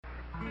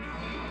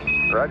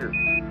Roger.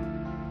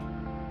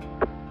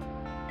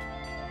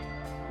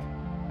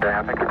 Yeah,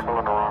 I think you're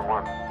pulling the wrong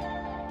one.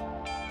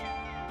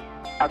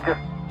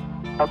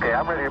 Okay,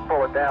 I'm ready to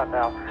pull it down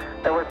now.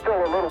 There was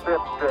still a little bit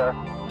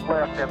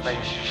left in me.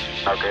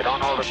 Okay,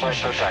 don't hold it quite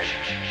so tight.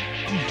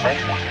 Okay.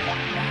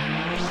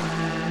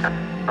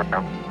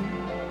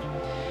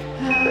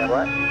 Stand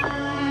by.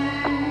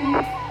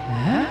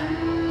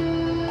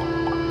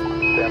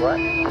 Stand by.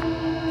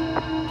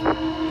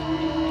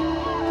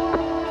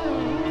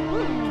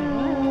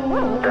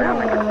 Okay, I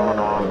think you're pulling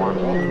the wrong one.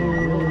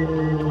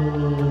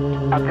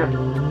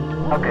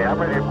 Okay, I'm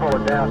ready to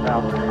pull it down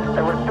now.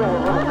 There was still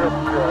a little bit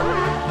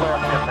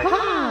left in me.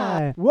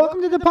 Hi,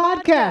 welcome to the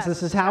podcast.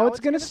 This is how it's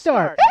going to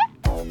start.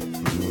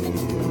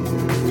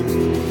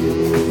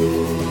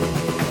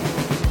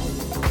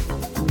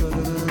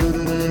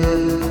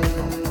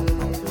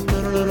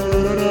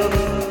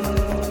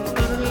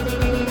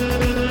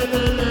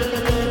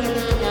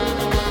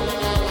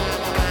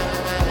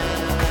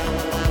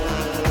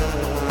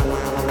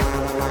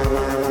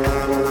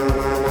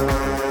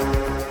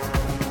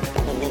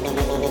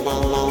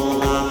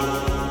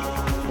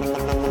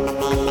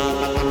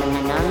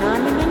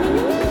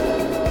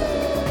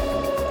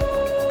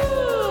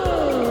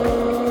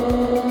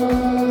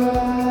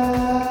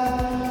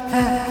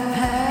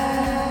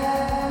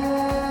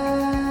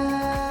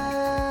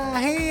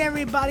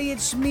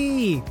 It's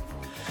me,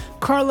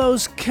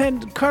 Carlos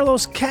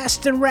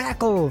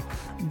Castanrackle,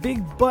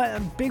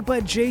 Big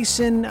Butt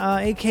Jason,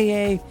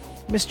 aka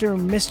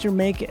Mr.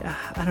 Make It.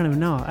 I don't even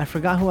know. I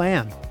forgot who I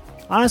am.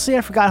 Honestly,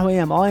 I forgot who I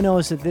am. All I know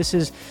is that this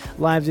is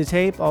Live to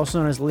Tape, also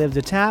known as Live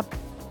to Tap,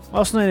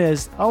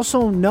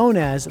 also known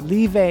as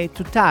Live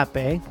to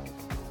Tape,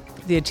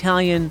 the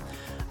Italian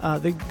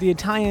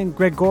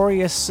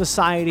Gregorius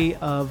Society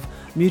of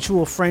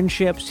Mutual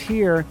Friendships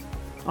here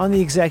on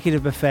the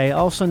Executive Buffet,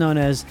 also known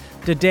as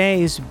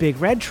today's Big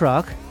Red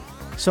Truck.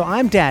 So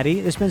I'm Daddy.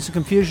 There's been some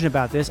confusion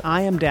about this.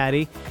 I am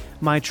Daddy.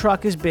 My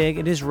truck is big.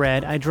 It is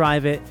red. I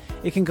drive it.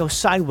 It can go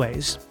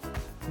sideways.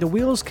 The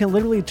wheels can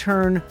literally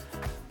turn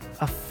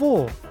a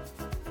full,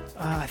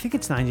 I think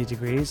it's 90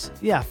 degrees.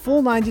 Yeah,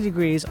 full 90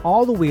 degrees,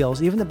 all the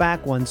wheels, even the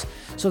back ones.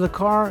 So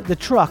the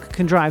truck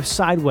can drive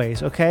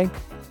sideways, okay?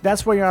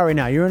 That's where you are right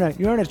now. You're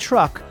in a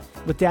truck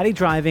with Daddy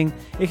driving.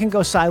 It can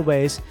go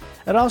sideways.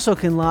 It also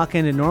can lock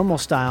into normal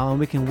style, and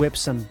we can whip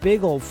some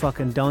big old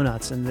fucking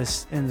donuts in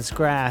this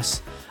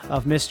grass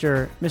of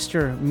Mr.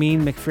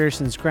 Mean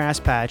McPherson's grass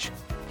patch.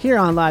 Here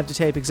on Live to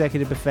Tape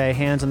Executive Buffet,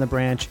 Hands on the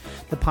Branch,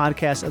 the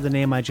podcast of the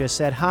name I just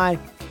said. Hi,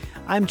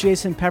 I'm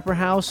Jason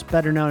Pepperhouse,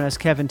 better known as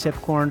Kevin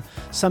Tipcorn,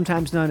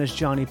 sometimes known as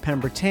Johnny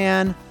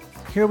Pemberton.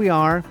 Here we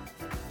are.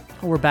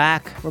 We're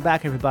back. We're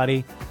back,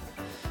 everybody.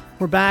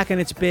 We're back, and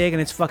it's big,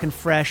 and it's fucking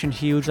fresh and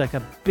huge, like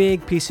a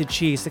big piece of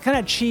cheese. The kind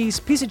of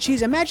piece of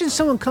cheese. Imagine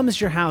someone comes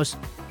to your house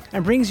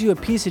and brings you a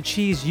piece of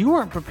cheese you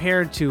weren't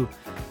prepared to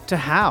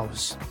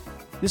house.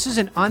 This is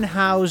an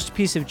unhoused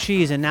piece of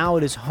cheese, and now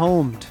it is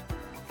homed.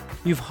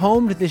 You've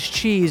homed this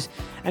cheese,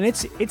 and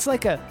it's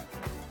like a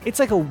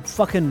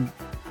fucking,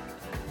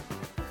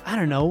 I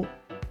don't know,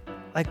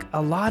 like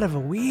a lot of a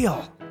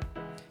wheel.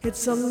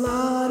 It's a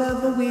lot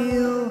of a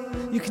wheel.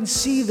 You can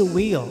see the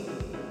wheel.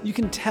 You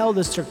can tell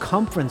the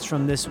circumference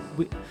from this.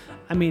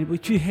 I mean,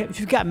 if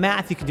you've got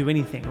math, you can do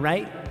anything,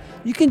 right?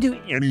 You can do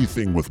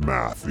anything with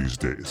math these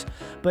days.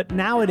 But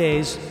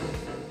nowadays,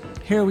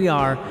 here we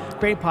are.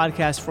 Great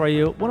podcast for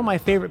you. One of my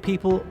favorite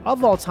people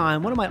of all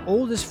time. One of my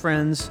oldest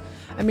friends.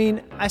 I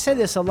mean, I say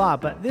this a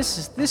lot, but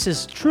this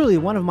is truly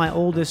one of my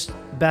oldest,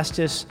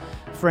 bestest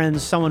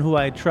friends. Someone who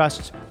I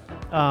trust,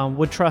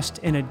 would trust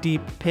in a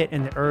deep pit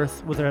in the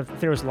earth, whether if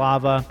there was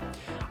lava.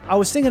 I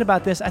was thinking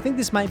about this. I think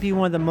this might be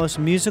one of the most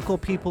musical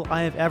people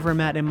I have ever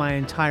met in my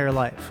entire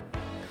life.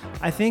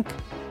 I think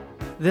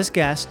this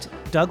guest,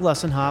 Doug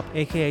Lussenhop,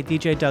 a.k.a.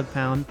 DJ Doug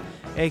Pound,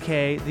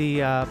 a.k.a. the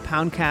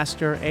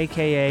Poundcaster,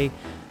 a.k.a.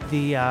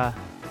 the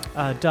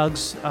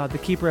the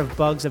keeper of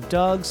bugs of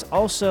Doug's,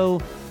 also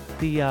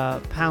the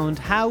Pound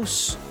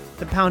House,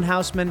 the Pound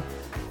Houseman.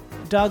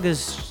 Doug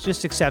is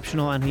just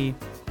exceptional, and he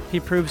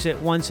proves it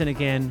once and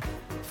again.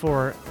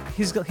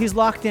 He's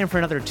locked in for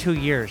another 2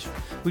 years.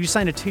 We just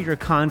signed a 2-year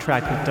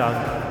contract with Doug.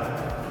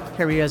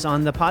 Here he is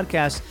on the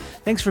podcast.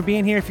 Thanks for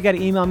being here. If you got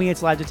to email me,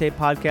 it's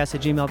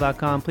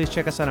live2tapepodcast@gmail.com. Please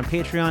check us out on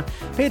Patreon,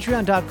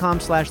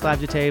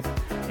 patreon.com/live2tape.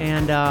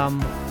 And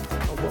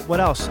what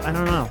else? I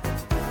don't know.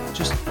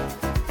 Just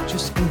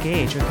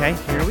engage, okay?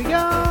 Here we go.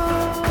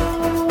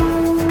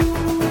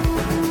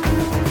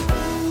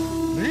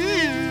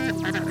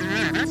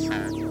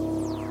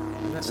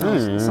 That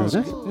sounds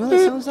good. You know what that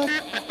sounds like?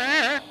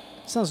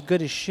 Sounds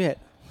good as shit.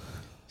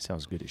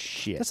 Sounds good as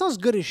shit. That sounds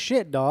good as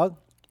shit, dog.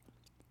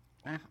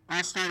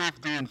 I'll start off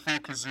doing full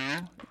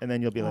kazoo, and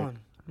then you'll be like...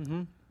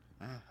 Mm-hmm.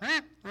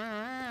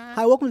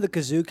 Hi, welcome to the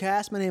Kazoo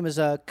Cast. My name is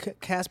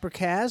Casper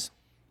Kaz.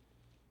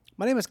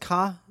 My name is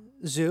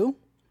Kazoo.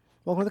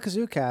 Welcome to the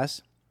Kazoo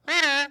Cast.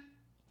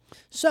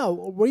 So,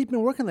 where have you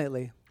been working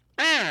lately?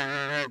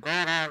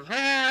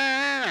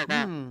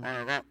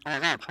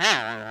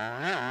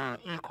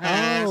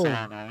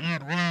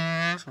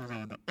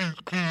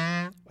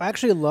 I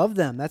actually love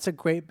them. That's a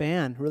great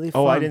band. Really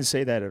fun. Oh, I didn't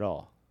say that at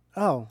all.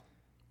 Oh.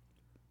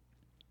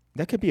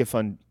 That could be a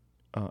fun.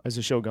 Is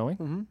the show going?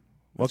 Mm-hmm.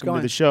 Welcome going.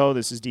 to the show.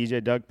 This is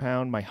DJ Doug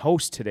Pound. My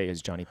host today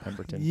is Johnny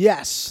Pemberton.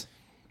 Yes.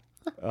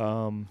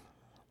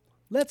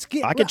 Let's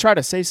get. I could try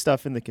to say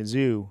stuff in the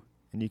kazoo,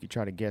 and you could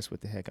try to guess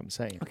what the heck I'm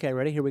saying. Okay,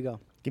 ready? Here we go.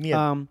 Give me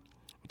a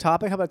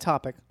topic. How about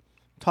topic?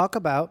 Talk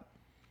about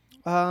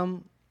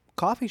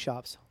coffee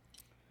shops.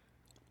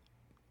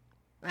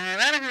 A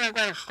lot of people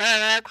go to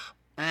Starbucks.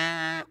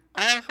 I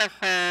also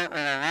say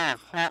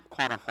hot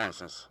corner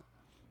places.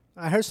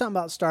 I heard something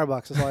about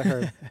Starbucks. That's all I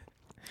heard.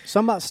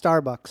 Something about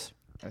Starbucks.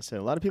 I said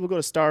a lot of people go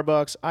to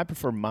Starbucks. I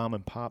prefer mom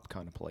and pop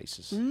kind of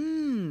places.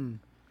 Mm.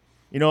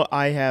 You know,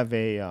 I have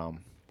a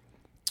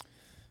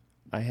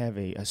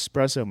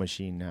espresso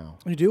machine now.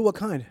 You do? What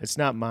kind? It's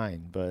not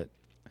mine, but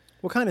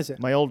What kind is it?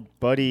 my old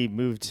buddy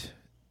moved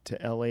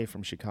to L.A.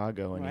 from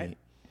Chicago, and Right.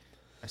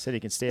 I said he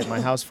can stay at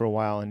my house for a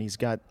while, and he's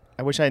got.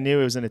 I wish I knew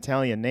it was an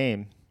Italian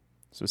name,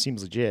 so it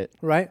seems legit.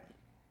 Right?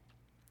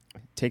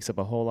 Takes up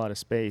a whole lot of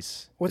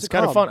space. What's it's it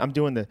kind of called?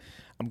 fun.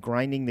 I'm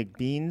grinding the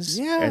beans.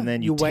 Yeah, and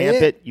then you you weigh tamp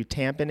it? it. You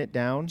tamping it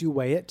down. Do you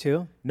weigh it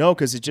too? No,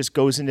 because it just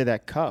goes into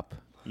that cup.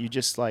 You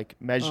just like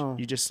measure. Oh.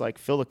 You just like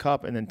fill the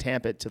cup and then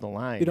tamp it to the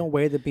line. You don't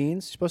weigh the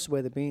beans? You're supposed to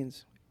weigh the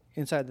beans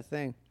inside the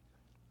thing.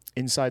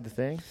 Inside the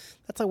thing.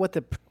 That's like what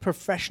the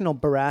professional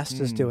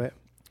baristas do it.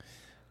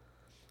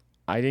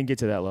 I didn't get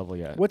to that level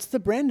yet. What's the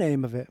brand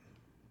name of it?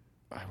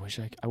 I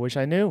wish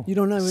I knew. You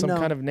don't even some know.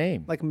 kind of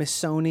name. Like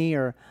Missoni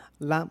or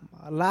La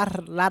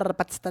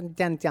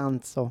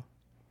Rapazzianzo.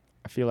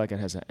 I feel like it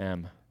has an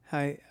M.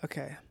 Hi.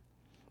 Okay.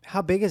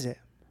 How big is it?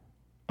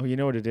 Oh, you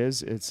know what it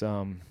is? It's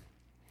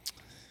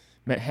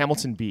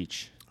Hamilton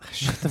Beach.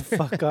 Shut the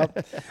fuck up.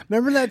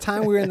 Remember that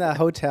time we were in that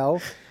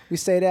hotel we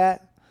stayed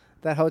at?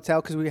 That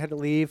hotel because we had to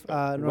leave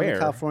Northern Where?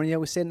 California.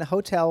 We stayed in the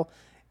hotel.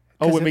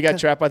 Oh, when we got 'cause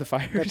trapped by the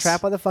fires. we got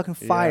trapped by the fucking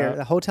fire. Yeah.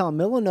 The hotel in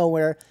the middle of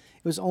nowhere.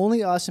 It was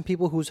only us and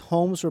people whose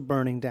homes were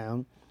burning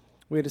down.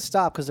 We had to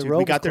stop because the Dude, road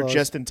we got was there closed.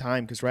 just in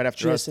time because right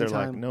after Just us, in they're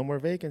like, time. no more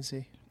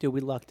vacancy. Dude,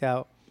 we lucked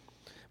out.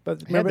 But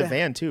We had remember the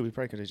van too. We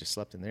probably could have just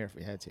slept in there if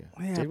we had to.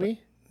 Yeah, Did but-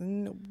 we?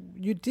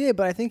 You did,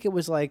 but I think it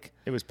was like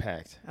It was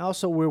packed.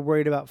 also we're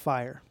worried about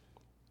fire.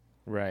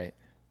 Right.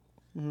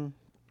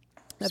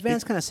 That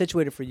van's kind of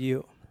situated for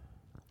you.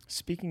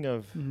 Speaking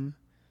of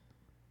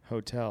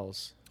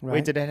hotels, Right.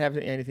 wait, did that have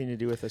anything to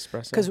do with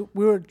espresso? Because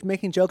we were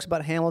making jokes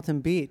about Hamilton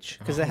Beach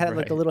because they Oh, had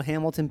like a right. little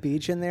Hamilton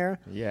Beach in there.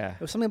 Yeah. There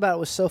was something about it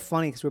was so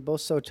funny because we were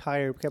both so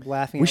tired. We kept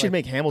laughing. We at, should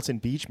like, make Hamilton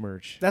Beach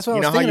merch. That's what I you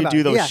was know how thinking you do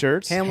about. those Yeah,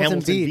 shirts? Hamilton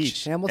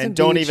Beach. Hamilton and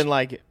don't Beach. even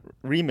like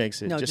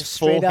remix it. No, just just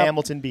full straight up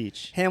Hamilton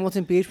Beach.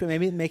 Hamilton Beach, but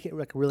maybe make it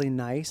like really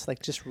nice,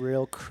 like just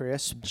real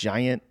crisp.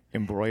 Giant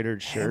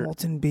embroidered shirt.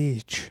 Hamilton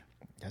Beach.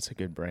 That's a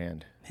good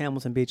brand.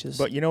 Hamilton Beaches.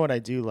 But you know what I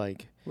do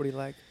like? What do you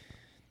like?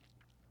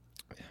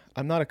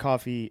 I'm not a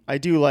coffee. I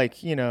do like,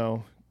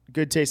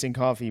 good tasting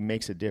coffee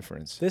makes a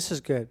difference. This is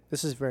good.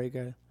 This is very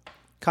good.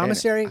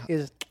 Commissary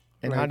is.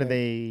 And very how do good.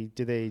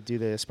 they do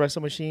the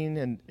espresso machine?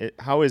 And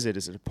how is it?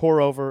 Is it a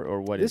pour over or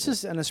what This is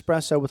is an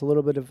espresso with a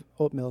little bit of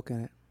oat milk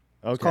in it.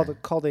 it? Okay. It's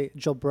called a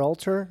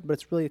Gibraltar, but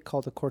it's really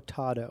called a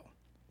Cortado.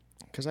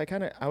 Because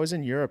I was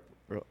in Europe.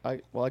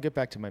 I'll get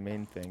back to my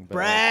main thing. But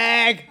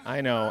Brag.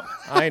 I know.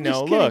 Just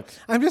kidding. Look.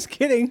 I'm just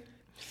kidding.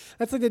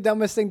 That's like the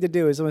dumbest thing to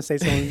do is someone say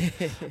something.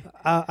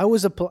 I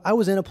was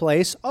in a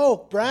place.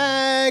 Oh,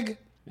 brag.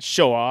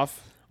 Show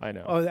off. I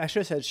know. Oh, I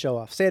should have said show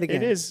off. Say it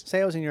again. It is.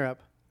 Say I was in Europe.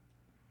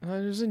 I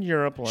was in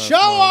Europe last Show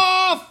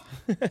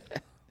month. off.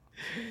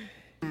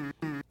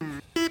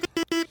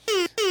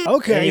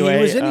 Okay, Anyway,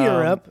 he was in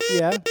Europe.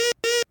 Yeah.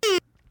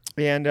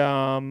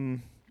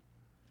 And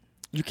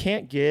you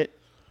can't get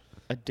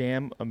a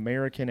damn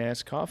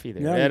American-ass coffee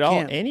there No, at you all,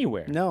 can't.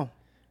 anywhere. No.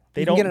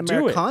 They you don't can get an do it.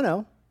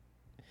 Americano.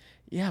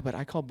 Yeah, but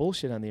I call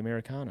bullshit on the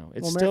Americano.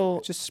 It's Well,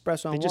 still just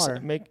espresso they and just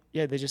water.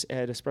 they just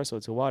add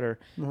espresso to water,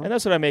 and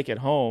that's what I make at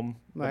home.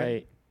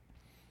 Right.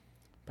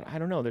 But I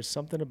don't know. There's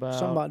something about,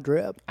 Something about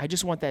drip. I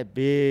just want that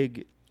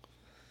big,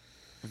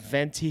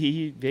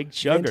 venti, big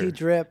chugger. Venti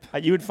drip.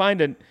 You would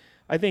find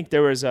I think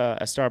there was a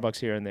Starbucks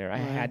here and there. I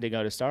had to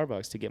go to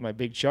Starbucks to get my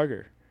big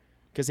chugger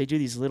because they do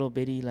these little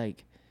bitty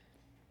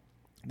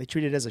they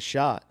treat it as a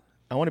shot.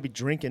 I want to be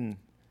drinking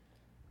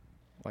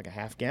like a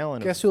half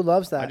gallon. Guess who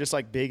loves that? I just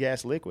like big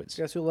ass liquids.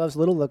 Guess who loves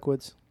little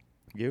liquids?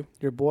 You?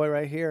 Your boy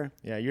right here.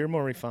 Yeah, you're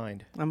more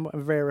refined. I'm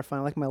very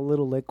refined. I like my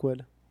little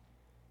liquid.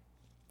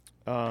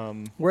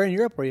 Where in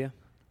Europe were you?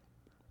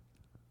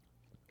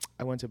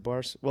 I went to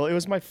Well, it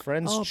was my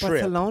friend's trip.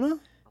 Barcelona?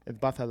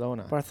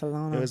 Barcelona.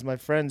 Barcelona. It was my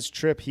friend's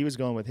trip. He was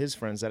going with his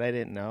friends that I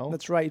didn't know.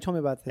 That's right. You told me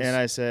about this. And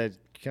I said,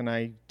 can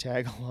I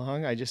tag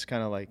along? I just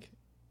kind of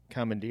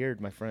commandeered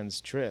my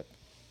friend's trip.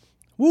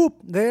 Whoop!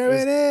 There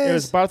it is. It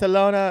was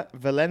Barcelona,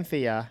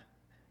 Valencia,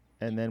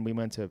 and then we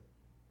went to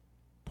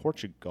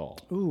Portugal,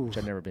 Ooh. which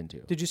I've never been to.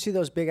 Did you see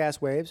those big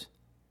ass waves?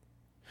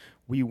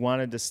 We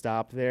wanted to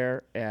stop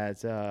there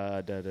at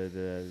I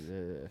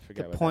The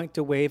forgot what Point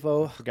de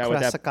Huevo, forgot what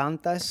that-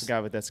 Crasacantas,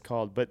 forgot what that's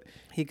called, but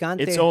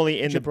Gigante, it's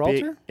only in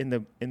Gibraltar? the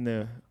big in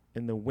the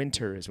in the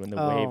winter is when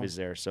the Oh. wave is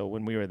there. So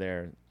when we were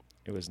there,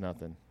 it was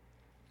nothing.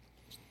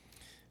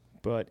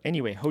 But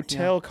anyway,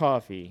 hotel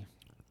coffee.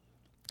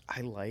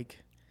 I like.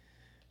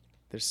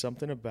 There's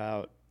something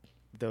about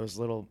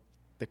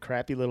the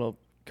crappy little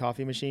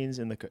coffee machines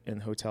in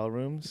hotel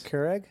rooms.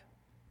 Keurig?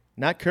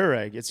 Not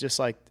Keurig. It's just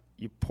like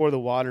you pour the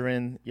water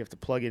in, you have to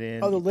plug it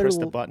in, Oh, the you press the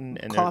little button,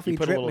 and coffee you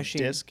put a drip little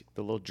machine. disc,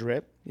 the little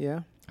drip.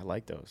 Yeah, I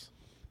like those.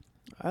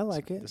 I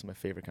like it. This is my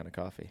favorite kind of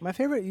coffee. My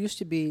favorite used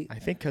to be, I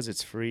think because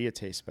it's free, it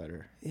tastes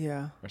better.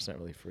 yeah, Or it's not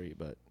really free,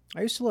 but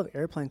I used to love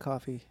airplane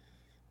coffee.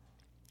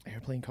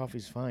 airplane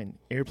coffee's fine.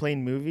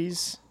 Airplane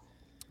movies.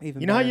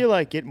 Even You know how better. you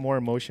like get more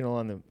emotional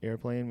on the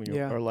airplane when you're,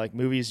 Yeah. or like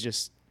movies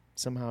just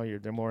somehow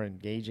they're more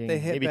engaging. They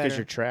hit Maybe because better.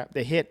 you're trapped.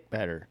 They hit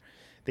better.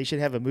 They should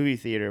have a movie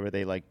theater where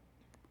they like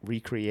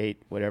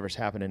recreate whatever's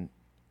happening,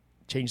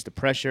 change the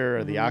pressure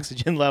or the Mm-hmm.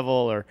 oxygen level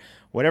or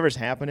whatever's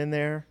happening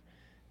there.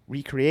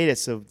 Recreate it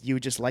so you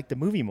just like the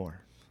movie more.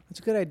 That's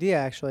a good idea,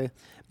 actually.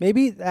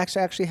 Maybe that's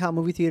actually how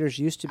movie theaters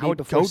used to I be would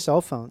before go-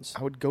 cell phones.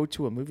 I would go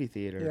to a movie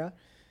theater Yeah.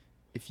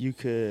 if you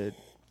could,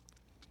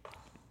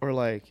 or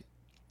like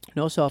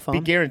No cell be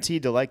phone.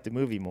 guaranteed to like the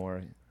movie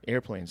more,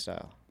 airplane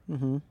style.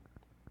 Mm-hmm.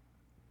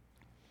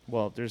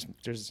 Well, there's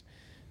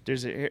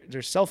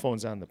cell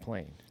phones on the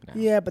plane now.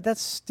 Yeah, but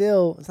that's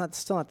still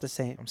still not the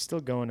same. I'm still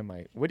going to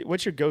my.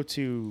 What's your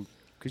go-to?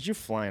 Because you're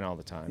flying all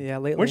the time. Yeah,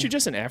 lately. Weren't you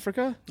just in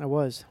Africa? I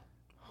was.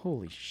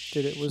 Holy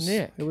Dude, it was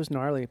shit! it was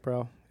gnarly,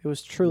 bro. It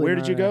was truly. Where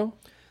did you gnarly. go?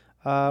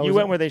 I You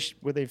was went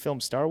where they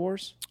filmed Star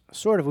Wars.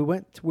 Sort of. We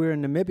were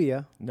in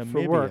Namibia,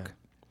 for work.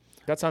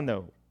 That's on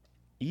the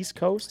East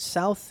Coast.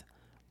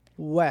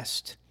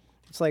 Southwest.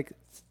 It's like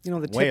the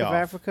Way tip of off.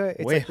 Africa.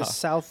 It's Way like the off.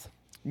 south.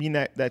 You mean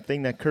that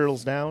thing that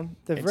curls down?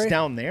 The It's very-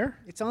 down there.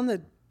 It's on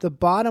the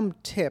bottom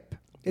tip.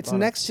 It's Bottom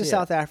next to tip.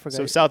 South Africa.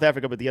 So South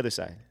Africa, but the other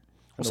side.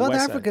 On the South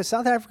west Africa.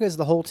 South Africa is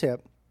the whole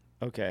tip,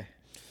 Side. Okay.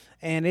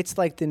 and it's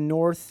like the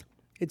north.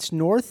 It's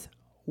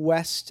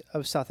northwest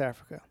of South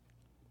Africa.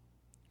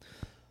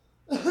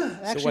 Actually,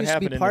 what used to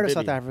happened be in part of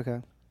South Namibia?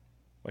 Africa.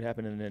 What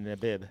happened in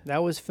Namib?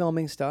 That was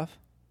filming stuff.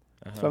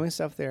 Uh-huh. Filming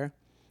stuff there,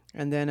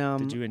 and then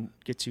Did you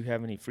get to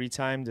have any free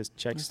time to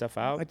check stuff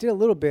out? I did a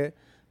little bit,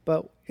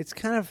 but it's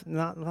kind of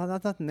not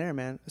nothing there,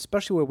 man.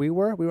 Especially where we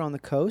were. We were on the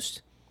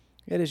coast.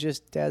 It is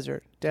just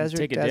desert, desert,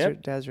 take a desert,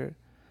 dip? desert.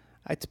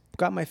 I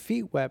got my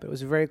feet wet. It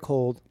was very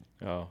cold,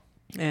 Oh.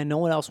 and no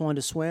one else wanted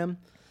to swim.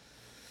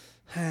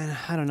 And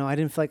I don't know. I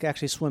didn't feel like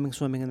actually swimming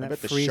in I that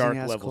bet the freezing shark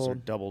ass levels are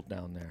cold. doubled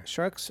down there.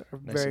 Sharks are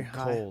Nice very and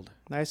high, cold.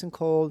 nice and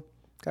cold.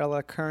 Got a lot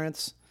of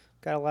currents.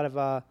 Got a lot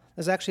of.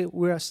 There's actually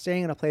we were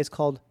staying in a place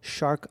called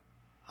Shark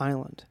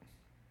Island.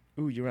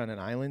 Ooh, you're on an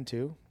island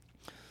too?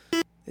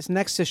 It's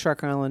next to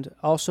Shark Island,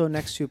 also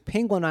next to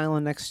Penguin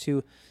Island, next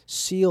to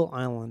Seal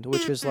Island,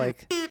 which is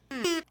like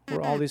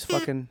where all these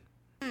fucking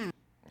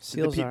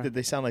seals are. Did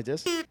they sound like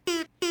this? That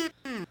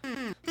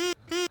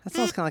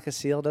sounds kind of like a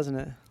seal, doesn't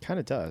it? Kind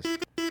of does.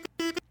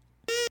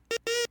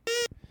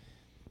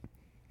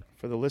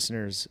 For the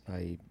listeners,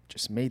 I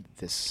just made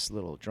this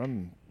little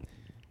drum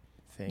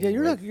thing. Yeah,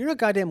 with, you're a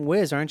goddamn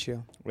whiz, aren't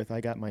you? I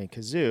got my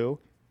kazoo,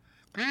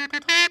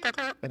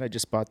 and I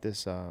just bought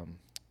this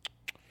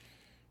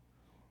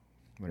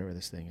whatever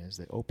this thing is,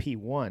 the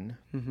OP1.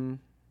 Mm-hmm.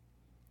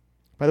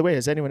 By the way,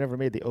 has anyone ever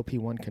made the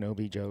OP1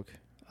 Kenobi joke?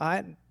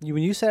 When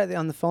you said it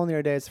on the phone the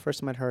other day, it's the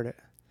first time I'd heard it.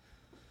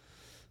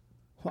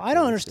 What I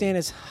don't understand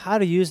is how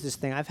to use this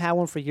thing. I've had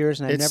one for years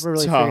and I've It's never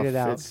really tough. figured it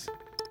out.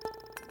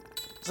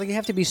 It's like you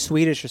have to be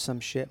Swedish or some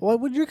shit.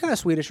 Well, you're kind of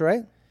Swedish,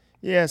 right?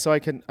 Yeah, so I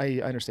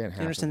understand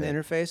half. You understand the of it.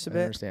 interface a I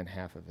bit? understand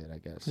half of it, I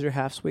guess. Because you're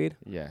half Swede.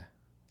 Yeah.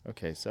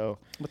 Okay, so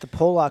But the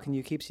Polak in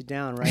you keeps you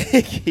down, right?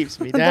 it keeps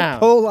me down.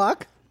 The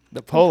Polak.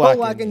 The Polak.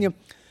 Polak in you.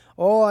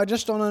 Oh, I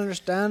just don't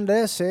understand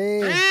this.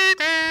 Hey.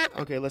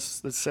 Okay,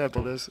 let's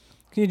sample this.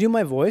 Can you do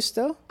my voice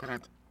though?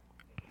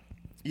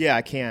 Yeah,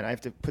 I can. I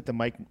have to put the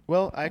mic.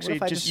 Well, actually,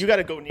 if I just just- you got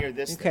to go near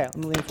this. Okay, let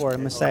me lean forward. I'm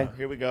gonna Hold say. on,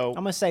 here we go. I'm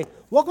gonna say.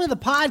 Welcome to the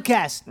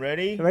podcast.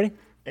 Ready? You ready?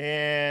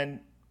 And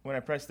when I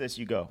press this,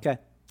 you go. Okay.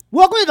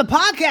 Welcome to the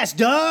podcast,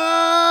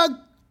 Doug.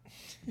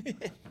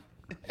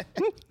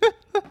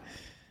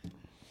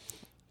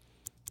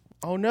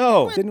 Oh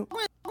no! Didn't.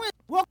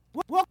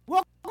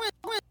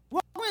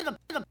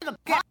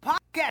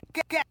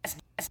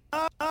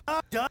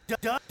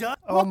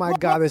 Oh my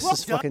god, this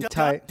is fucking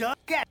tight.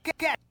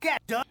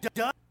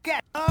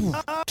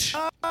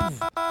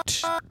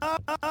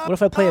 What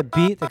if I play a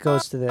beat that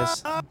goes to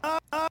this?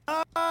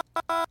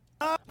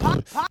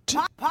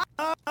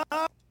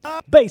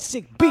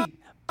 Basic beat.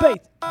 Bass.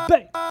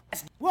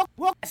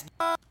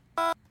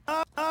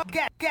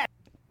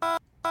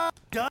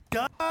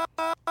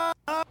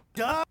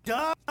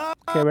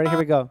 Okay, ready? Here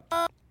we go.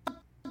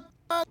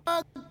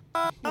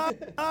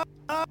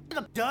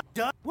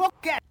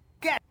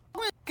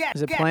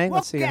 Is it playing?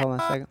 Let's see. Hold on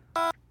a second.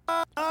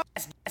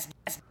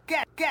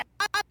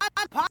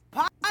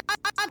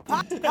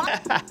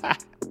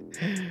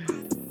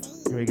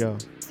 Here we go.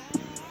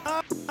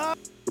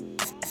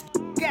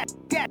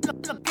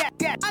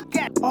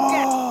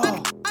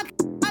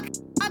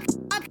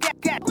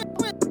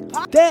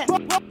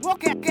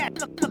 Yeah.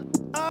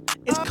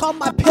 It's called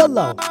my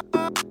pillow.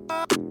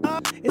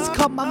 It's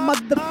called my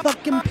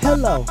motherfucking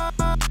pillow.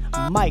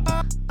 Mike.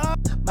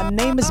 My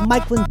name is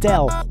Mike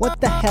Lindell. What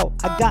the hell?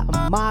 I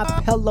got my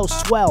pillow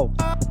swell.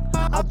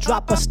 I'll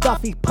drop a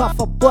stuffy puff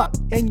a buck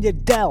in your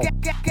dell.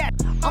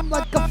 I'm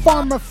like a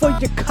farmer for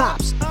your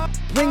cops.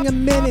 Bring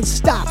 'em in in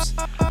stops.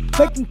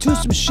 Break into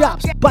some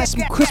shops. Buy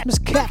some Christmas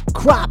cat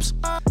crops.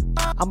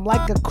 I'm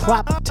like a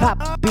crop top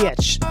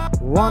bitch.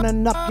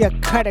 Running up your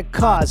credit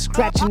card.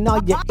 Scratching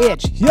all your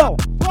itch. Yo.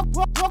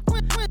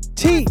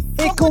 T.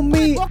 Ickle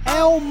me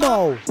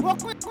Elmo.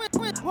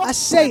 I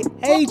say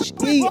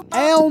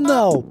H-E-L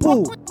no.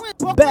 Boo.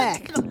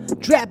 Back.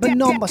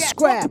 Drabbing on my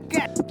scrap.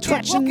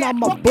 Touching on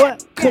my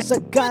butt. Cause I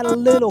got a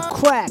little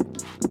crack.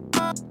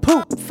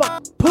 Poop.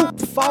 Fuck. Poop.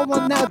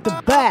 Falling out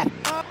the back.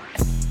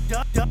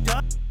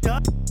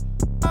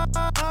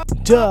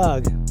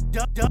 Doug.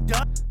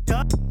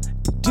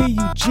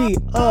 D-U-G.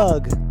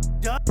 Ugh.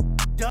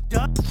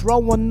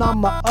 Throwing on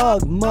my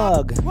Ugg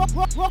mug.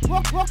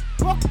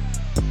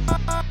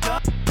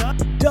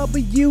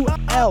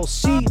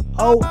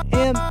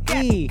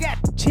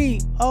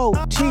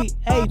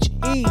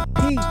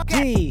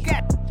 W-L-C-O-M-E-T-O-T-H-E-P-D.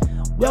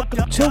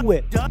 Welcome to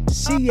it.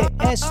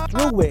 C-A-S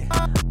through it.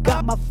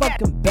 Got my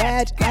fucking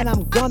badge and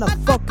I'm gonna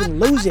fucking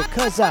lose it.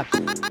 Cause I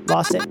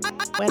lost it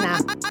when I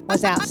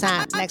was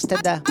outside next to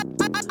the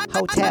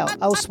hotel.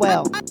 Oh,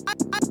 swell.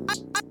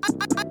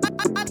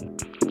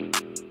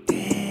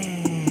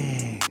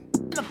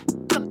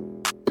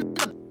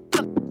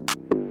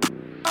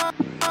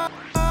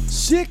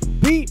 Sick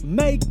beat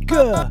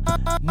maker,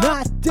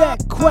 not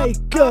that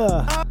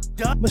Quaker.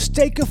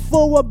 Mistaken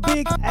for a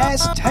big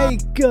ass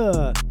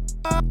taker.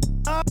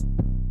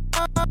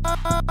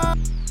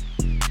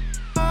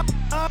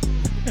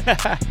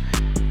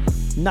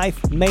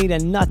 Knife made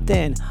of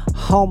nothing,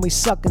 homie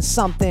sucking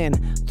something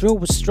through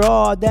a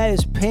straw that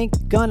is pink.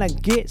 Gonna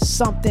get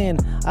something.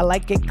 I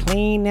like it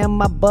clean in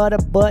my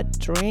butt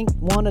drink.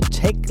 Wanna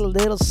take a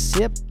little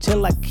sip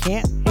till I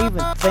can't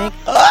even think.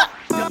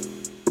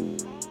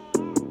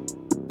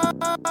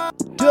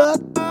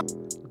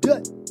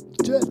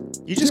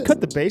 You just cut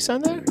the bass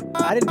on there?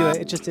 I didn't do it.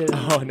 It just did.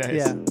 Oh, nice.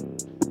 Yeah.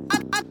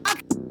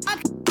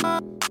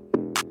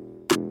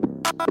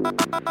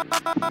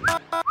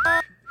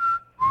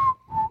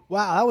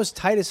 Wow, that was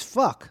tight as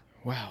fuck.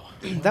 Wow.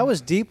 That was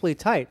deeply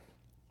tight.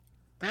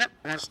 That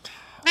was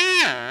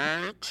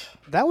tight.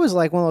 That was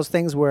like one of those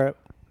things where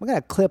we're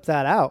gonna clip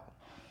that out.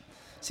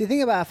 See,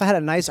 think about if I had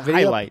a nice video.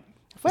 Highlight.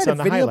 If I It's had on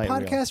a the video highlight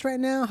reel. podcast right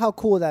now, how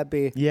cool would that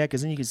be? Yeah,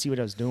 because then you can see what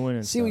I was doing.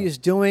 And See what stuff. you was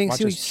doing. Watch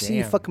See, us see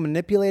you jam. fucking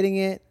manipulating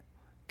it.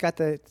 Got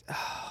the.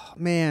 Oh,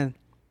 man.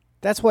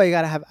 That's why you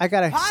gotta have. I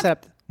gotta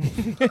accept.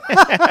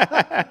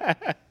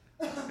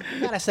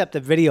 Gotta accept the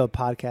video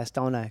podcast,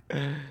 don't I?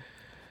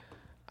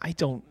 I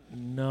don't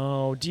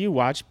know. Do you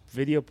watch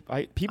video?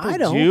 People I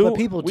don't, do. but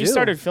people We do.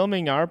 started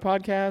filming our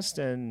podcast,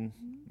 and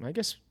I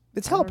guess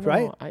It's I don't helped,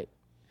 right? know.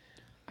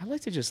 I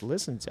like to just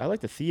listen. I like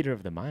the theater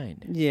of the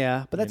mind.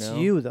 Yeah, but that's know?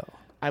 you though.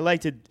 I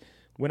like to.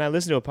 When I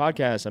listen to a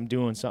podcast, I'm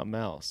doing something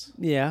else.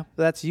 Yeah,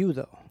 but that's you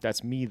though.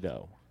 That's me,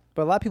 though.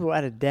 But a lot of people are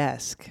at a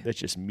desk. That's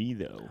just me,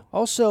 though.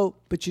 Also,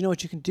 but you know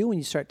what you can do when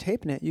you start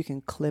taping it? You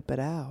can clip it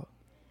out.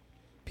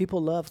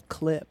 People love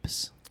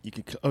clips. You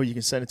can. You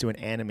can send it to an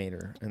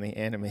animator, and they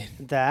animate.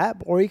 That,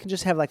 or you can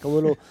just have like a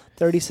little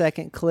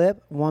 30-second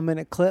clip, 1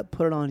 minute clip,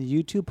 put it on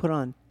YouTube, put it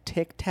on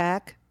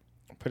TikTok,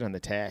 Put it on the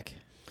tack.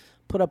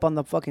 put up on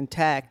the fucking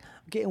tack.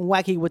 I'm getting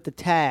wacky with the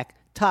tack,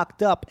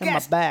 talked up in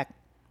my back.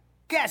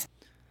 Guess.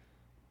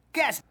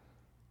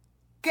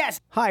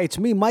 Hi, it's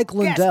me, Mike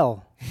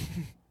Lindell.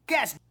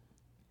 Guess.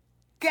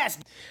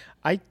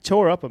 I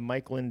tore up a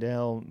Mike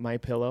Lindell My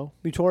Pillow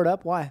You tore it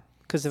up? Why?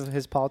 Because of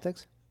his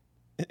politics?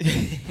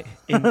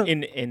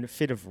 in a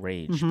fit of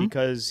rage Mm-hmm.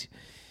 because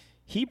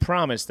he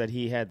promised that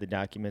he had the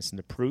documents and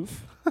the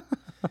proof,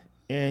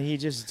 and he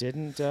just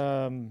didn't.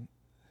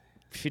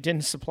 He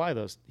didn't supply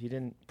those. He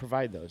didn't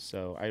provide those.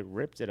 So I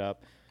ripped it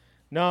up.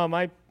 No,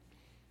 my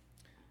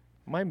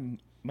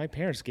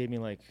parents gave me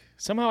like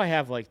somehow I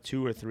have like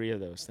 2 or 3 of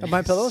those things.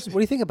 My pillows? What do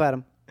you think about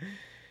them?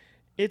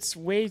 It's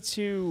way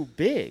too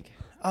big.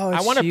 Oh, I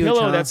it's want a huge,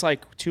 pillow huh? that's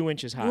like 2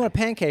 inches high. You want a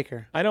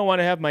pancaker? I don't want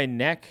to have my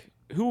neck.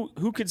 Who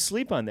could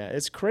sleep on that?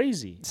 It's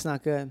crazy. It's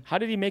not good. How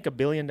did he make $1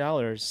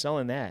 billion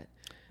selling that?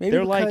 Maybe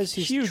They're because like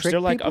he's huge. tricked They're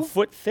like people? a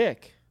foot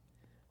thick.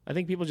 I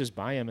think people just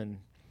buy them, and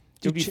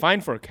it'll be ch-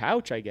 fine for a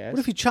couch, I guess. What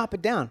if you chop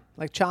it down?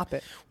 Like chop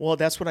it. Well,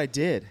 that's what I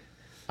did.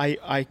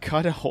 I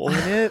cut a hole in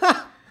it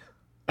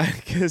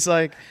because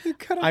like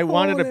cut a I hole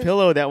wanted in a it.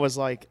 pillow that was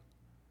like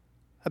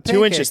A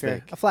 2 inches pancaker,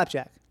 thick. A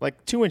flapjack.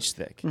 like 2 inch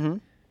thick. Mm-hmm.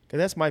 Cause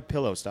that's my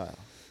pillow style.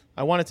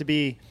 I want it to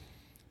be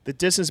the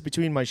distance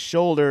between my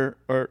shoulder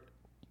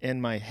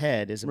and my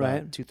head is about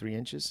Right. 2-3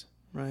 inches,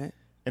 Right.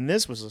 and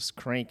this was just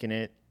cranking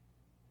it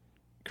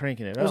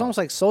up. It was almost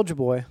like Soldier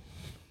Boy,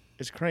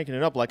 It's cranking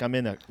it up like I'm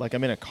in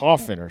a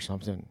coffin or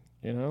something,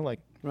 you know, like.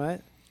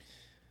 right?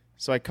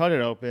 So I cut it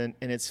open,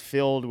 and it's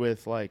filled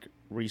with like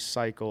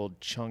recycled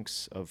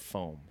chunks of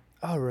foam.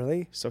 Oh,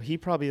 really? So he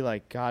probably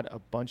like got a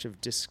bunch of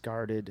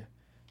discarded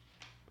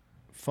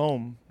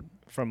foam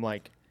from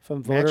like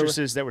From voter.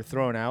 mattresses that were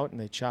thrown out, and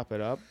they chop it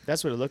up.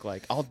 That's what it looked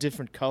like, all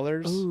different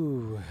colors.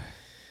 Ooh.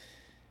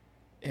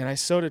 And I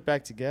sewed it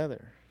back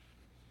together.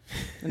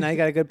 And now you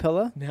got a good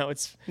pillow? Now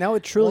it's Now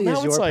it truly well, now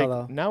is your it's like,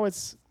 pillow. Now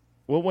it's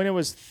well, when it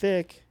was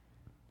thick.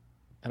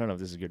 I don't know if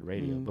this is good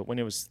radio, but when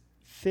it was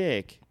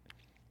thick,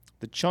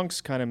 the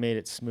chunks kind of made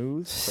it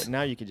smooth. But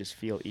now you can just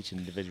feel each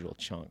individual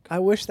chunk. I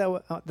wish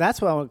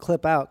that's what I would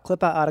clip out.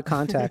 Clip out of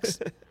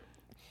context.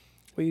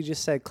 What you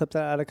just said, clip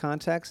that out of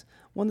context.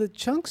 When the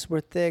chunks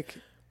were thick,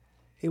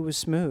 it was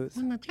smooth.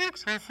 When the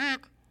chicks are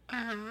thick.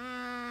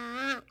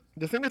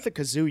 The thing with the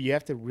kazoo, you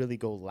have to really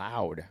go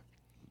loud.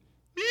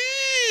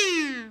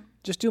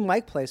 Just do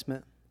mic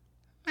placement.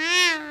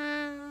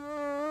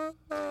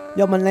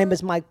 Yo, my name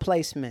is Mike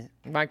Placement.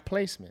 Mic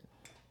placement.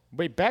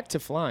 Wait, back to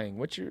flying.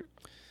 What's your?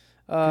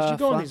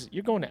 Because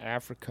you're going to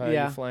Africa.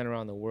 Yeah. You're flying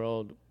around the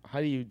world. How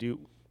do you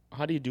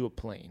do a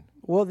plane?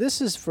 Well,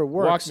 this is for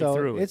work, Walk me so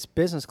through it. it's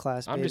business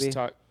class, I'm baby. just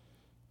talking.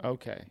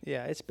 Okay.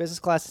 Yeah, it's business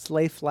class. It's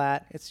lay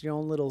flat. It's your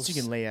own little So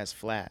you can lay ass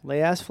flat.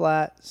 lay ass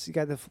flat. So you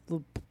got the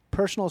little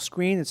personal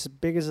screen. It's as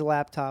big as a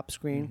laptop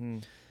screen. Mm-hmm.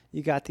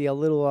 You got the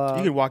little.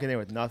 You can walk in there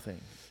with nothing.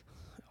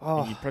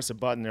 Oh, And you press a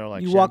button, they're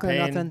like you champagne. walk in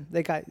nothing.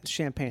 They got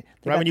champagne.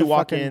 They Right got when the you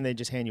walk fucking- in, they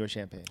just hand you a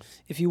champagne.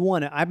 if you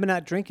want it. I've been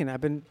not drinking.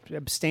 I've been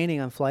abstaining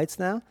on flights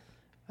now.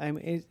 I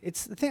mean,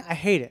 it's the thing. I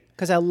hate it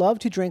because I love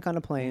to drink on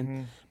a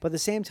plane, but at the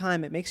same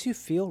time, it makes you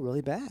feel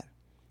really bad.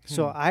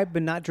 So I've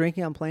been not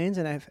drinking on planes,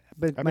 and I've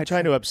been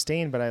trying to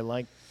abstain,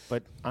 but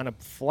but on a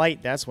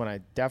flight, that's when I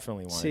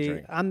definitely want to See,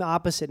 drink. I'm the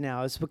opposite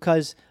now. It's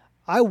because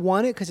I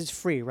want it because it's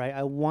free, right?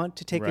 I want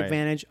to take Right.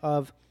 advantage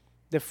of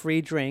the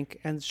free drink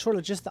and sort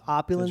of just the You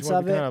opulence want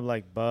of to it. kind of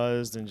like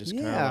buzzed and just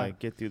kind of Yeah. like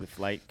get through the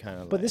flight, kind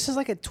of. But this is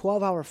like a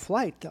 12-hour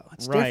flight, though.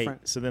 It's right.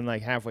 different. So then,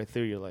 like halfway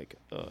through, you're like,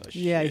 oh shit.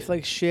 Yeah, you feel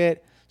like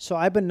shit. So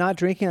I've been not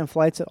drinking on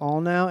flights at all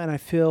now, and I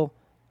feel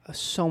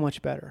so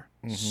much better.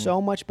 Mm-hmm.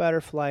 So much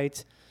better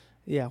flights.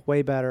 Yeah,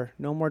 way better.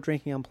 No more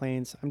drinking on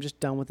planes. I'm just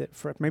done with it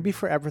for maybe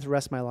forever the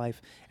rest of my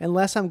life.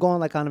 Unless I'm going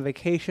like on a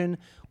vacation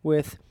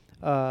with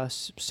a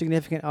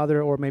significant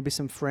other or maybe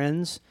some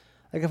friends.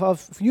 Like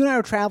if you and I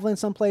were traveling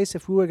someplace,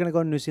 if we were going to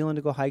go to New Zealand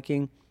to go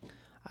hiking,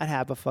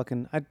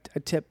 I'd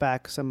tip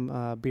back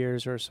some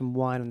beers or some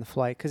wine on the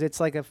flight because it's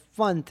like a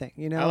fun thing,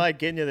 you know? I like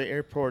getting to the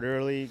airport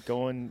early,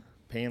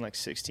 paying like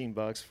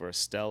 $16 for a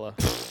Stella.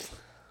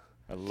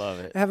 I love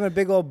it. Having a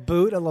big old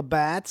boot of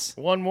Labatt's.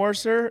 One more,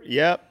 sir?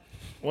 Yep.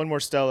 One more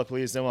Stella,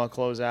 please. Then I'll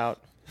close out.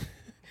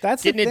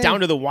 That's Getting the it thing. down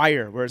to the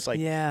wire where it's like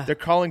Yeah. they're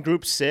calling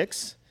group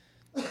 6,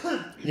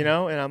 you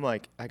know, and I'm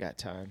like, I got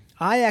time.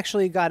 I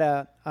actually got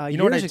You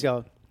know what years I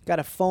ago, got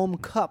a foam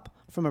cup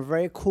from a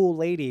very cool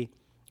lady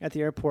at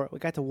the airport. We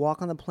got to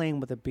walk on the plane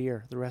with a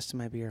beer, the rest of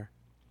my beer.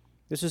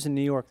 This was in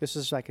New York. This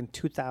was like in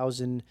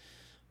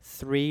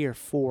 2003 or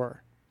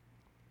 4,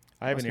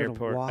 I have was an gonna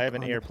airport. walk I have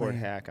an on the airport plane.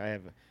 hack.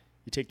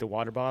 You take the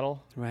water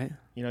bottle. right?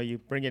 You know, you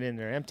bring it in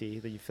there empty.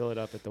 Then you fill it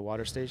up at the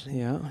water station.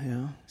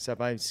 Yeah.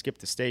 Except I skip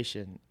the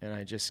station and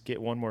I just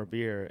get one more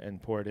beer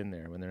and pour it in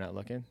there when they're not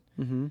looking.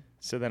 Mm-hmm.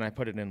 So then I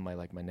put it in my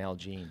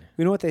Nalgene.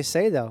 You know what they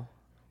say, though?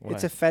 It's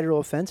What? a federal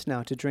offense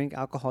now to drink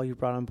alcohol you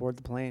brought on board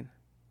the plane.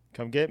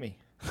 Come get me.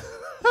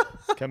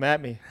 Come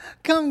at me.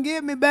 Come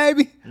get me,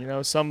 baby. You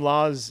know, some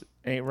laws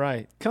ain't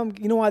right. Come.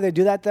 You know why they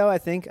do that, though? I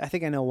think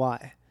I know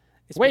why.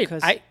 It's Wait,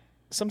 because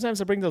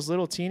sometimes I bring those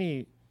little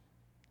teeny.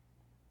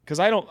 Because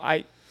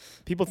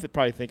people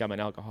probably think I'm an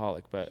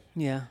alcoholic, but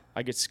yeah.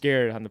 I get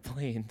scared on the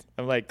plane.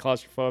 I'm like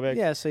claustrophobic.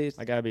 Yeah, so you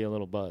I gotta be a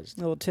little buzzed.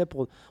 little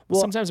tipple. But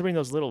Well, sometimes I bring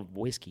those little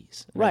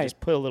whiskeys. And I Right. just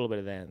put a little bit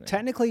of that in there.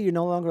 technically, you're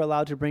no longer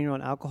allowed to bring your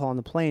own alcohol on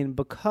the plane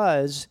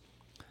because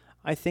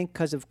I think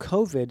because of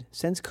COVID,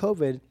 since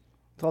COVID,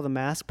 with all the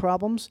mask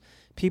problems,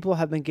 people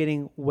have been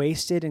getting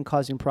wasted and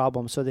causing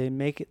problems. So they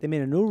made a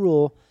new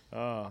rule.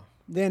 Oh,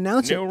 They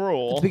announce new it at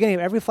rule. the beginning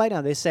of every flight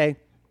now. They say,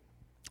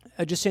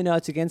 just so you know,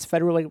 it's against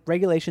federal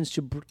regulations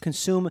to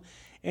consume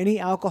any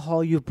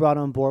alcohol you've brought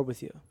on board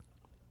with you.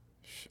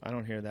 I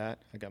don't hear that.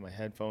 I got my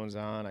headphones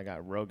on. I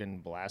got Rogan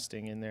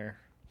blasting in there.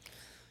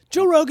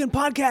 Joe Rogan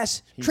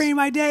podcast, training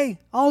my day,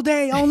 all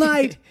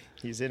night.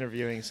 He's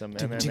interviewing some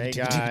MMA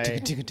guy.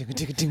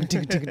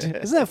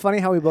 Isn't that funny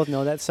how we both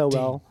know that so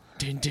well?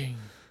 Ding ding.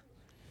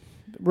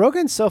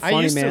 Rogan's so funny,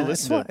 I used man. to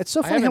listen. It's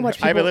so I funny how haven't- much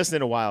people. I haven't listened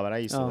in a while, but I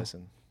used to Oh.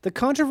 listen. The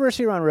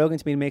controversy around Rogan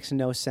to me makes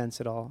no sense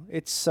at all.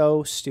 It's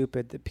so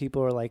stupid that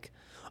people are like,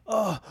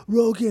 "Oh,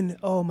 Rogan!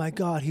 Oh my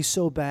God, he's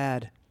so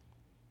bad."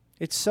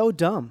 It's so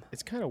dumb.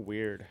 It's kind of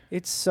weird.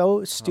 It's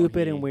so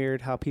stupid he- and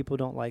weird how people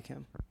don't like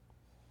him.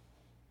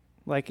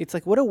 Like it's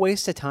like what a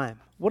waste of time.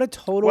 What a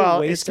total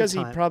Well, it's waste of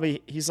because time.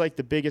 he's like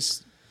the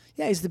biggest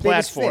Yeah, he's the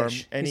platform, biggest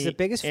fish. and He's he- the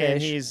biggest and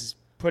fish. he's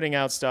putting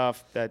out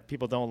stuff that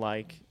people don't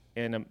like,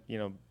 and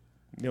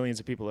millions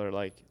of people are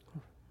like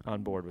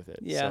on board with it.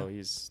 Yeah.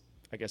 So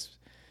I guess,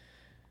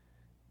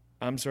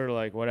 I'm sort of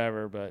like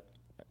whatever, but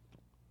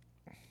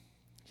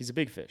he's a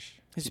big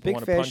fish. He's a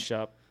People big wanna fish. punch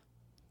up.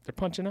 They're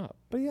punching up.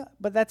 But yeah,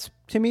 but that's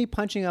to me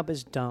punching up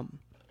is dumb.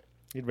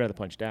 You'd rather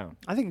punch down.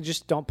 I think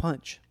just don't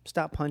punch.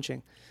 Stop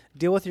punching.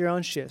 Deal with your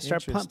own shit.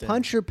 Start Interesting.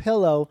 punch your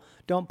pillow.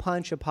 Don't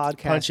punch a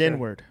podcaster. Punch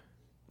inward.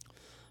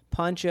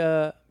 Punch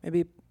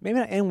maybe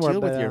not inward.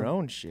 Deal but, with your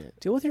own shit.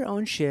 Deal with your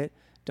own shit.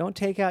 Don't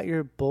take out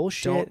your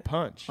bullshit Don't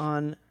punch.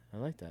 on I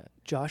like that.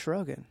 Josh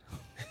Rogan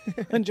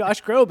and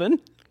Josh Groban.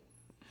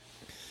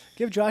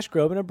 Give Josh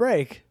Groban a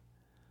break.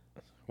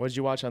 What did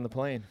you watch on the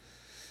plane?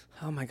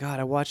 Oh my God,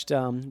 I watched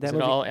that Is it movie.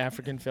 all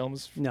African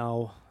films?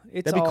 No,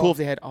 it's That'd be all cool if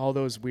they had all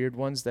those weird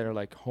ones that are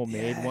like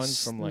homemade ones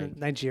Yes, from like.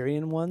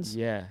 Nigerian ones.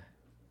 Yeah.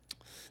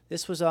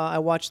 This was I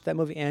watched that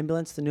movie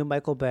Ambulance, the new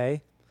Michael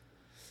Bay,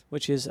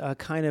 which is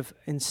kind of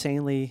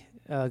insanely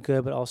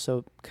good, but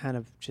also kind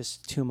of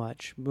just too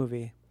much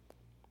movie.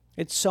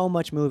 It's so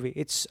much movie.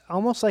 It's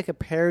almost like a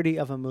parody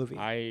of a movie.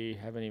 I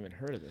haven't even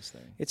heard of this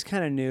thing. It's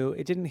kind of new.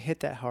 It didn't hit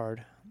that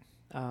hard.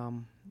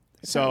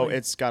 So really-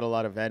 it's got a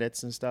lot of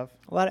edits and stuff.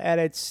 A lot of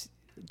edits,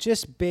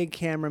 just big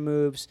camera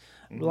moves,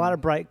 a lot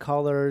of bright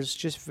colors,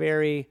 just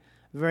very,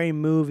 very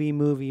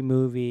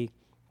movie.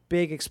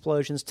 Big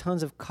explosions,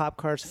 tons of cop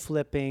cars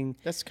flipping.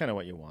 That's kind of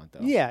what you want, though.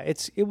 Yeah,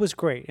 it was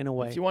great in a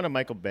way. If you want a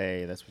Michael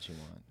Bay, that's what you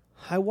want.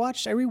 I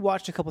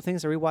rewatched a couple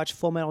things. I rewatched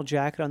Full Metal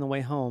Jacket on the way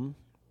home.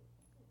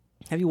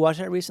 Have you watched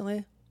that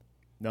recently?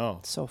 No.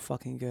 It's so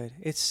fucking good.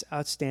 It's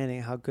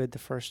outstanding how good the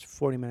first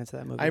 40 minutes of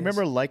that movie I is.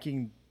 remember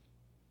liking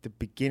the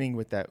beginning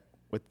with the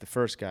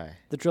first guy.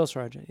 The drill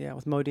sergeant, yeah,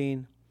 with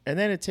Modine. And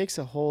then it takes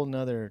a whole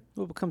nother,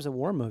 It becomes a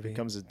war movie.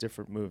 becomes a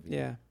different movie.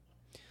 Yeah.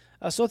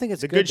 I still think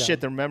it's The good good though. shit,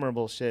 the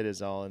memorable shit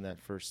is all in that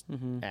first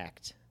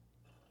act.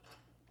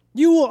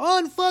 You will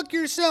unfuck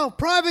yourself,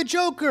 Private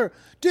Joker.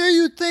 Do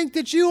you think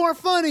that you are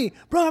funny,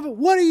 Private?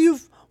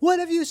 What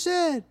have you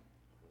said?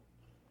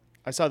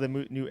 I saw the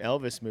new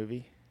Elvis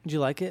movie. Did you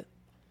like it?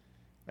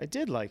 I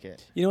did like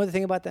it. You know what the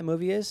thing about that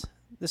movie is?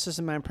 This is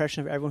my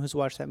impression of everyone who's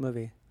watched that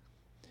movie.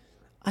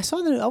 I saw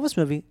the new Elvis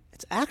movie.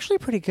 It's actually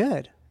pretty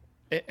good.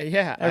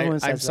 Yeah, Everyone I'm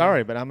says that.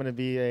 sorry, but I'm going to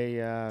be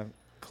a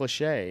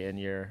cliche in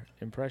your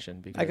impression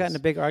because I got in a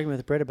big argument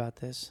with Britt about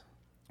this.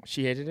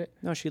 she hated it.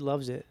 No, she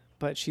loves it,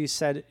 but she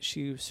said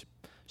she was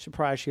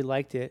surprised she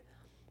liked it.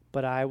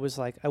 But I was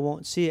like, I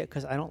won't see it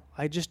because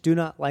I just do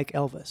not like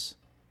Elvis.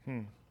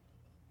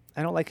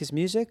 I don't like his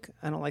music.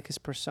 I don't like his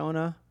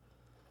persona.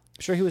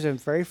 I'm sure he was a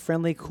very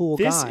friendly, cool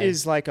guy. This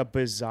is like a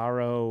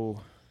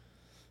bizarro.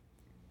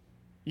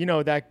 You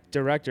know that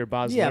director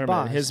Baz Yeah, Luhrmann.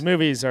 Baz. His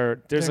movies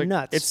are They're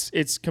nuts.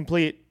 It's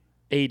complete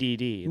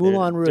ADD.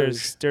 Moulin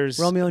Rouge, There's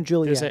Romeo and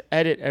Juliet. There's an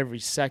edit every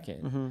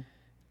 2nd, Mm-hmm.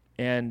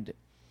 and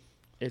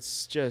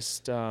it's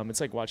just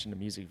it's like watching a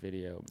music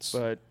video.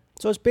 But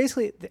So it's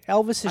basically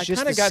Elvis is I just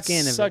kind the of got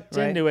skin sucked of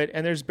it, right? into it,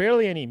 and there's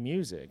barely any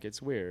music.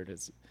 It's weird.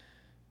 It's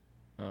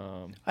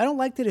I don't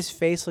like that his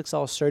face looks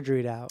all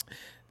surgeried out.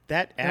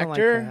 that I don't like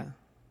actor.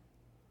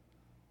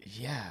 that.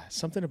 Yeah,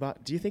 something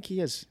about. Do you think he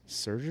has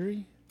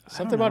surgery? I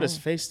Something don't about know. his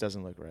face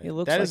doesn't look right. He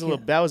looks That like is a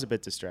little. That was a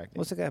bit distracting.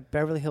 Looks like a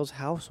Beverly Hills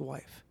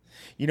housewife.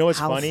 You know what's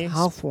House- funny?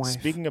 housewife.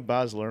 Speaking of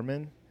Baz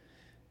Luhrmann,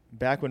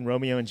 back when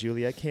Romeo and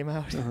Juliet came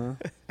out,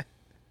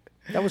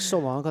 That was so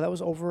long ago. That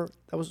was over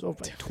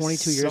like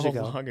 22 years so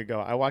ago. long ago.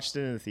 I watched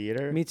it in the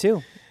theater. Me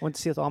too. Went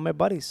to see it with all my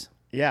buddies.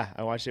 Yeah,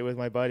 I watched it with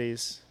my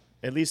buddies,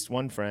 at least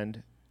one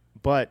friend.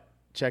 But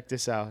check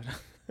this out.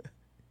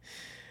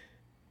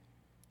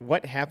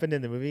 What happened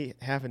in the movie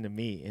happened to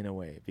me in a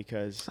way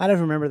because I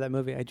don't remember that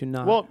movie. I do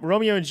not. well,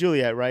 Romeo and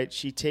Juliet, right?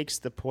 She takes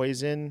the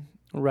poison,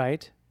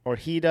 right. or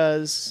he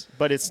does,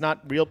 but it's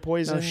not real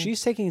poison. No,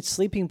 she's taking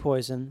sleeping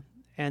poison,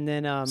 and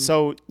then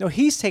so no,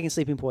 he's taking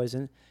sleeping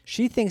poison.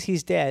 She thinks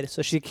he's dead,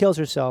 so she kills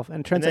herself, and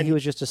it turns And out then he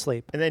was just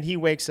asleep. and then he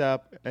wakes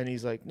up and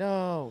he's like,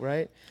 "No,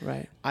 right?"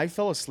 Right. I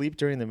fell asleep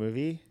during the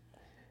movie,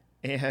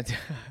 and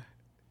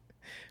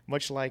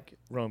much like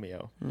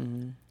Romeo.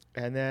 Mm-hmm.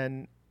 And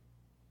then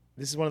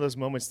this is one of those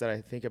moments that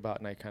I think about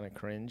and I kind of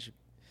cringe.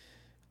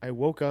 I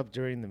woke up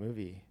during the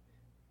movie,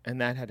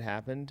 and that had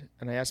happened.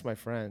 And I asked my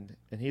friend,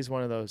 and he's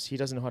one of those. He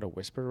doesn't know how to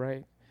whisper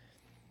right.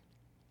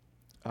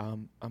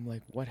 I'm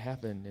like, "What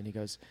happened?" And he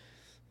goes,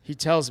 he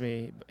tells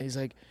me, he's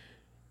like,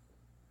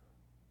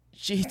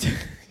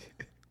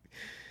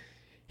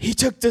 he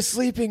took the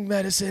sleeping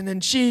medicine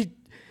and she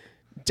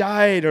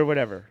died or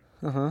whatever.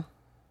 Uh-huh.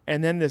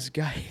 And then this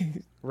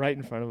guy right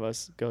in front of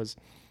us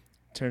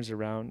turns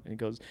around and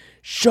goes,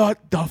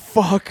 "Shut the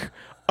fuck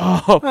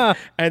up."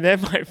 And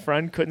then my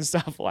friend couldn't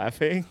stop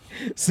laughing.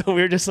 So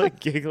we were just like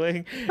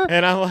giggling.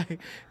 And I'm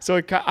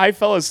like, I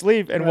fell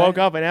asleep and woke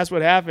up and asked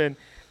what happened.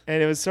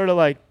 And it was sort of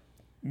like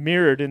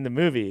mirrored in the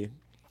movie.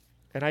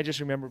 And I just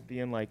remember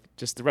being like,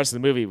 just the rest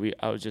of the movie,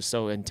 I was just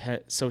so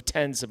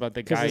tense about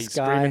the guy this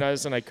guy- screaming at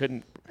us, and I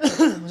couldn't. Was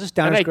this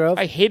Downers And Grove?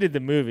 I hated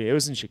the movie. It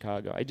was in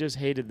Chicago. I just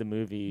hated the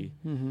movie.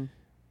 Mm-hmm.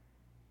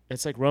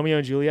 It's like Romeo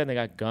and Juliet, and they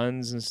got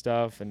guns and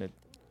stuff, and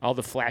all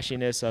the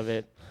flashiness of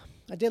it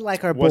I did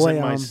like our wasn't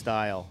boy. my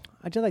style.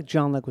 I did like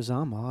John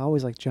Leguizamo. I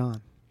always liked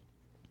John.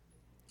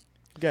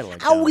 You gotta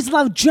like I always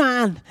loved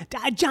John.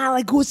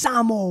 John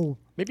Leguizamo.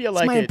 maybe I It's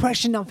like my it.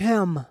 impression of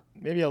him.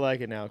 Maybe I like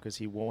it now because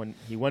he won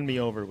me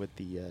over with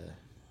the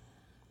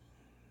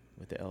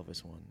with the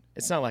Elvis one.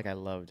 It's not like I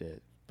loved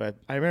it, but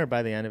I remember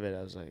by the end of it,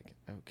 I was like,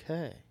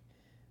 okay,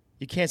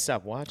 you can't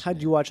stop watching.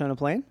 How'd you watch on a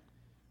plane?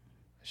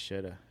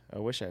 Shoulda. I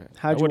wish I.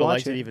 How'd I you would have watch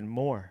liked it it? even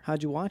more.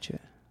 How'd you watch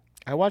it?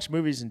 I watch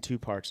movies in 2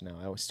 parts now.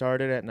 I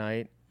start it at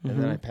night,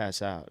 and then I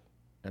pass out,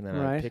 and then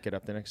I Right. pick it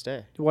up the next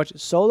day. You watch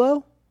it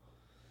solo?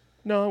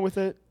 No, with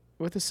a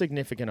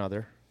significant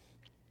other.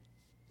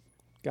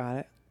 Got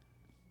it.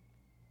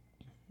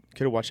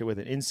 Could have watched it with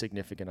an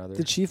insignificant other.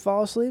 Did she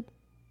fall asleep?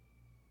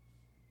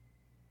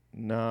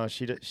 No,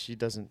 she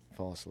doesn't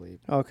fall asleep.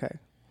 Okay.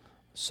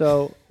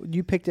 So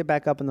you picked it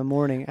back up in the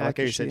morning I like how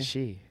after you said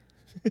she.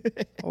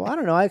 Well, I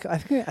don't know. I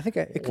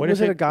think What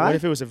was if it a guy? What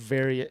if it was a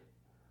very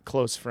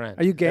close friend?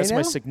 Are you gay That's my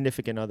now?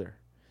 significant other.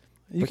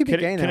 You But could be can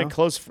gay Can now. a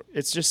close?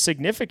 It's just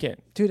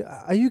significant. Dude,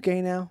 are you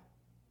gay now?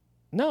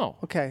 No,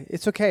 Okay.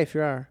 It's okay if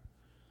you are.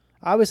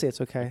 Obviously, it's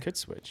okay. could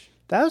switch.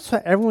 That's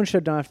what everyone should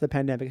have done after the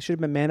pandemic. It should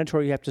have been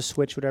mandatory. You have to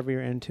switch whatever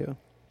you're into. And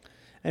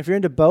if you're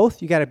into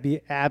both, you got to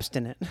be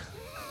abstinent.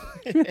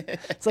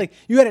 It's like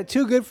you had it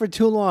too good for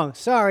too long.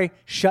 Sorry,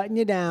 shutting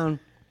you down.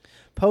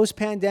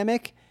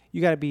 Post-pandemic,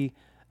 you got to be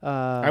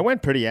I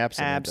went pretty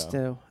abstinent. absto.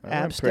 though.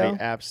 I went pretty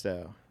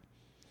absto.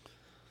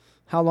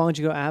 How long did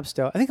you go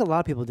absto? I think a lot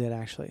of people did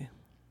actually,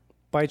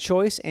 by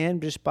choice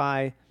and just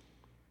by.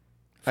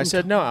 I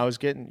said no. I was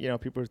getting,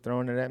 people were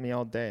throwing it at me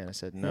all day, and I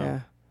said no. Yeah.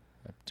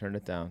 I turned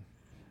it down.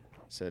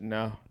 I said no.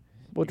 Well,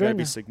 You gotta during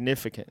be the-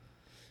 significant.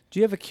 Do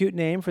you have a cute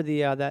name for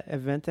the that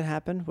event that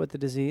happened with the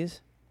disease?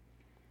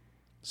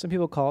 Some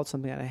people call it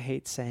something, and I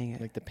hate saying it.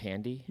 Like the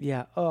pandy.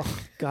 Yeah. Oh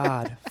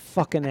God.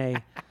 Fucking A.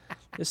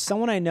 There's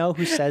someone I know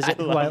who says it.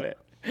 I who love it.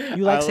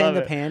 You like I saying love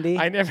the it. pandy?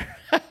 I never.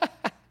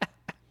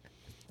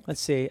 Let's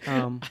see.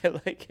 I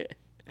like it.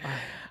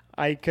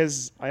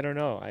 Because I don't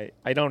know.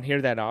 I don't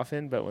hear that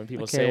often, but when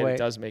people Okay, say it, wait. it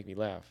does make me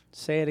laugh.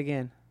 Say it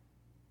again.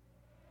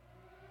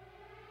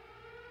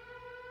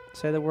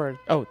 Say the word.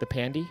 Oh, the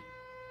pandy.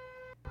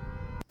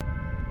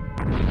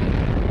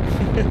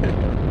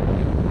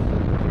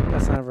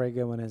 That's not a very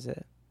good one, is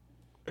it?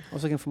 I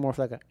was looking for more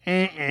for like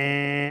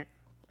a.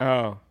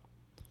 Oh,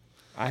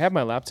 I have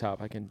my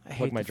laptop. I can I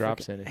plug my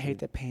drops in. I if hate you-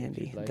 the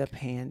pandy. if you'd The like.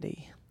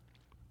 pandy.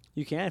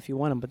 You can if you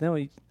want them, but then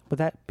would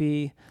that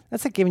be?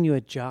 That's like giving you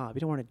a job.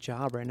 You don't want a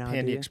job right now, do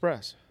Pandy you?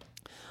 Express.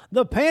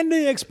 The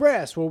Pandy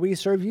Express, where we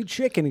serve you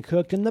chicken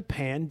cooked in the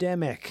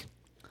pandemic.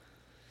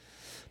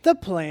 The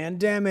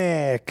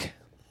Plandemic.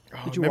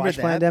 Did you remember watch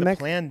that? Plandemic?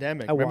 The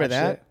Plandemic. I Remember watched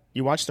that? it.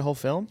 You watched the whole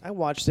film? I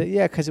watched it,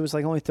 yeah, because it was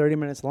like only 30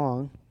 minutes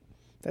long.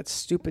 That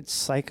stupid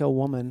psycho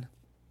woman.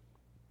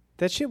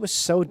 That shit was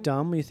so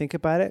dumb when you think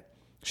about it.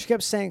 She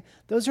kept saying,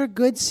 those are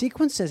good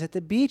sequences. At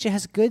the beach, it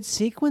has good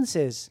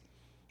sequences.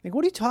 Like,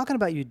 what are you talking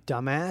about, you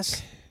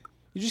dumbass?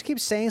 You just keep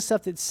saying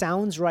stuff that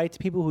sounds right to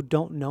people who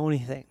don't know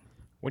anything.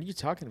 What are you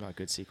talking about?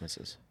 Good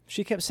sequences.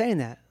 She kept saying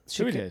that.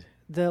 She Who ke- did?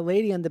 The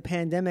lady on the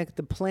pandemic,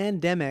 the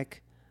Plandemic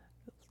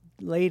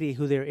lady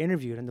who they were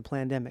interviewed in the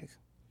Plandemic.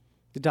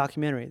 The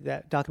documentary.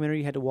 That documentary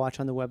you had to watch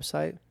on the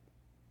website.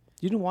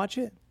 You didn't watch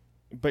it?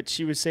 But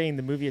she was saying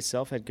the movie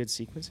itself had good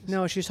sequences?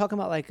 No, she's talking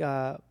about like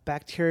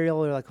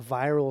bacterial or like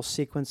viral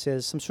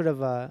sequences, some sort of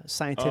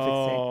scientific thing.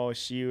 Oh,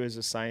 she was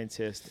a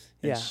scientist.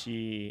 And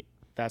Yeah.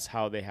 that's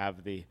how they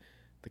have the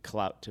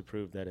clout to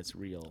prove that it's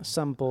real.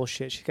 Some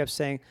bullshit. She kept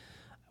saying,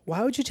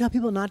 why would you tell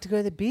people not to go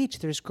to the beach?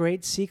 There's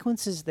great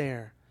sequences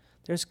there.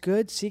 There's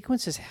good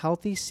sequences,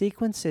 healthy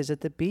sequences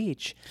at the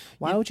beach.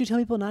 Why would you tell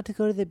people not to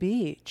go to the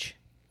beach?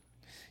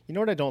 You know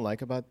what I don't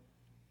like about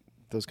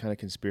those kind of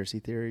conspiracy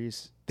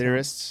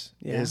theorists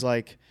Yeah. is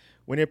like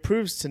when it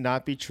proves to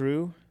not be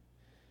true,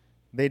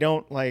 they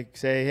don't like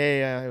say,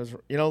 "Hey, it was,"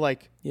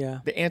 like Yeah.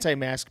 the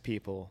anti-mask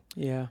people.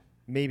 Yeah.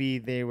 Maybe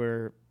they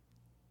were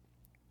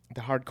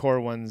the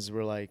hardcore ones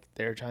were like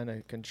they're trying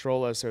to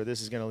control us, or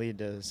this is going to lead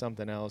to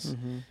something else.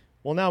 Mm-hmm.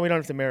 Well, now we don't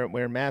have to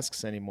wear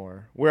masks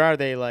anymore. Where are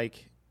they?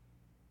 Like,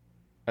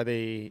 are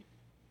they?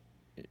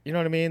 You know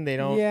what I mean? They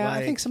don't. Yeah,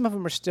 like, I think some of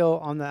them are still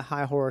on that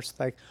high horse,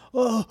 like,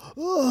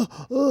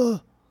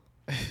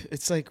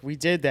 it's like we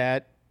did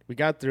that. We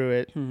got through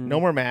it. Mm-hmm. No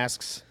more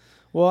masks.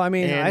 Well, I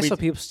mean, And I we still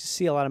d-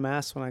 see a lot of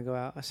masks when I go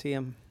out. I see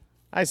them.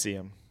 I see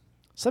them,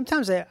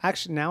 Sometimes I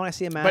actually, now when I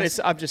see a mask.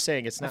 but I'm just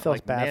saying it's I not feel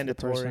like bad for the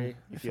person. mandatory.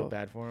 I You feel feel-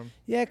 bad for them.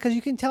 Yeah, because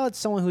you can tell it's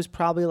someone who's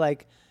probably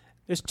like,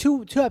 there's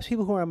two types of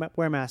people who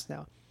wear masks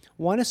now.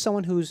 One is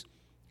someone who's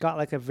got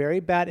like a very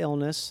bad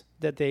illness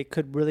that they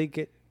could really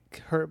get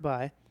hurt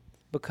by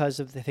because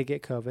of if they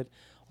get COVID,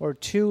 or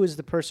two is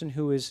the person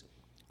who is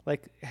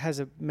like has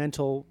a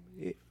mental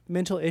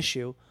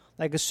issue,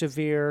 like a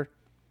severe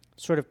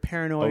sort of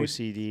paranoid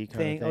OCD kind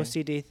thing, of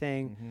thing. OCD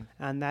thing, Mm-hmm.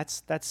 and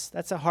that's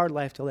a hard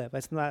life to live.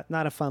 That's not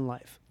a fun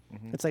life.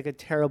 Mm-hmm. It's like a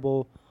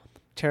terrible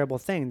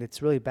thing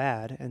that's really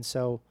bad. And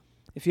so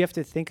if you have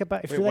to think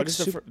about, if Wait, you're what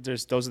like,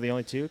 is those are the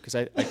only two? Because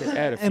I could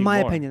add a few in my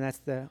more. opinion, that's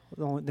the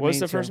only. What's main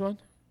the first two. one?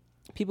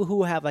 People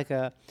who have like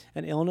an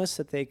illness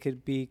that they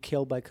could be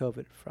killed by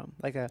COVID from,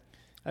 like a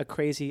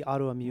crazy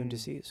autoimmune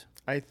disease.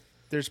 I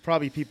there's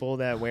probably people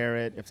that wear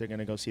it if they're going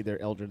to go see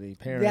their elderly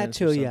parents. That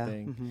too, or yeah.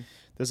 something. Mhm.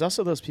 There's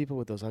also those people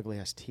with those ugly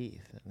ass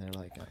teeth, and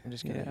they're like, I'm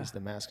just going to Yeah. use the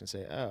mask and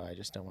say, oh, I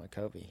just don't want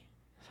COVID.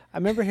 I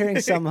remember hearing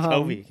some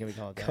COVID, can we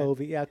call it that?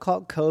 COVID, yeah, call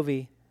it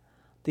COVID.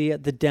 The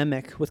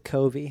demic with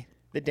COVID.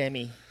 The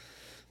demi.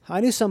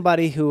 I knew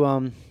somebody who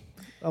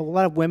a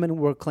lot of women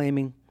were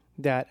claiming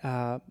that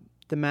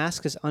the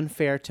mask is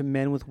unfair to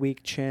men with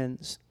weak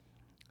chins,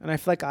 and I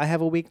feel like I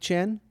have a weak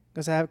chin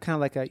because I have kind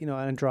of like an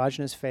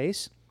androgynous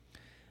face,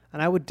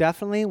 and I would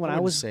definitely when I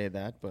wouldn't was say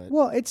that, but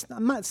well,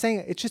 I'm not saying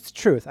it, it's just the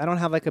truth. I don't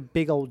have like a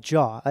big old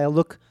jaw. I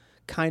look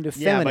kind of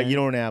feminine. yeah, but you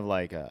don't have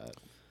like a.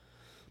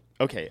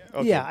 Okay.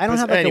 Yeah, I don't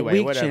have like anyway, a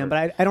weak whatever. chin,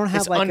 but I don't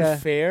have It's like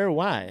unfair.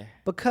 Why?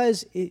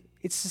 because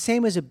it's the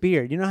same as a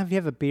beard. You know how if you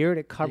have a beard,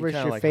 it covers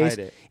kinda your like face.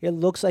 hide it. It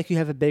looks like you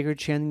have a bigger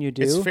chin than you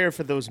do. It's fair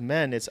for those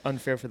men. It's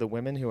unfair for the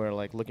women who are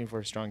like looking for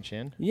a strong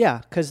chin. Yeah,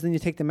 because then you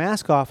take the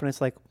mask off and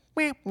it's like,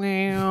 meow,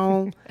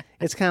 meow.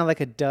 It's kind of like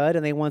a dud,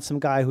 and they want some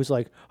guy who's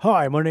like,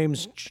 "Hi, my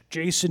name's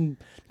Jason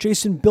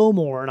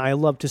Billmore, and I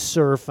love to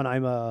surf, and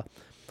I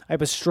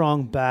have a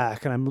strong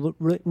back, and I'm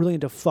really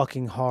into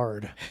fucking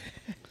hard."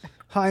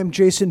 Hi, I'm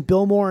Jason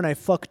Billmore, and I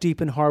fuck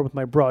deep and hard with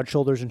my broad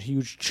shoulders and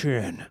huge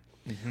chin.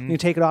 And you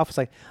take it off, it's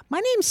like,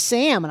 my name's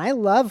Sam, and I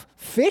love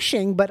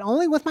fishing, but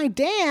only with my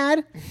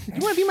dad.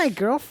 You want to be my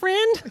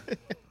girlfriend?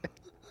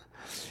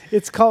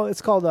 It's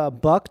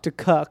called Buck to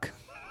Cuck.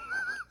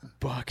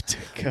 Buck to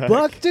cuck.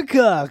 Buck to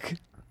Cuck.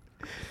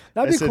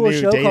 That'd That's be a cool a new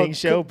show dating called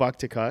show. Buck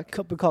to cuck.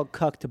 Could be called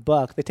Cuck to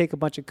Buck. They take a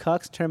bunch of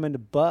cucks, turn them into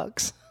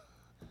bucks.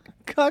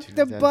 Cuck to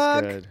That's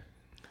Buck. good.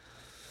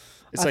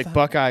 It's I like thought-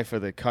 Buckeye for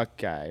the cuck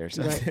guy or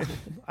something. Right.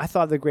 I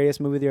thought the greatest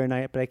movie the other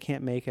night, but I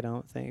can't make it. I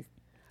don't think.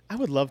 I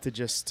would love to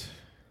just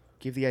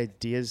give the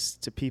ideas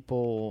to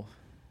people,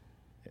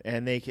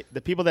 and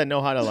the people that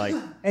know how to like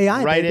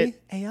AI, write baby.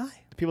 it, AI.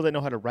 the people that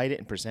know how to write it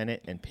and present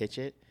it and pitch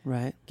it,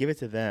 Right. give it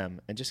to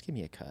them and just give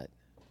me a cut.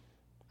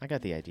 I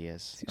got the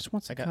ideas. He just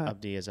wants I a got cut.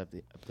 ideas up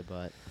the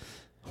butt.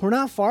 We're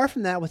not far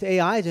from that with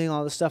AI doing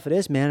all the stuff it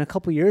is, man. In a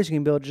couple years, you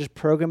can be able to just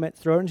program it,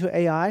 throw it into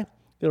AI.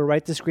 It'll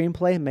write the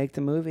screenplay and make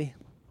the movie.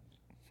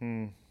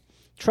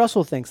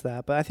 Trussell thinks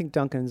that, but I think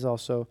Duncan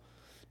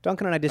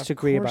and I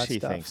disagree of course about he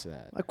stuff. thinks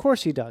that. Of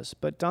course he does,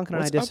 but Duncan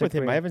What's and I up with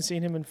disagree. him? I haven't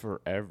seen him in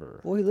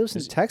forever. Well, he lives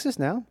in Texas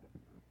now.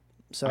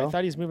 So I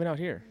thought he's moving out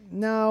here.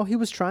 no, he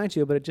was trying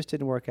to, but it just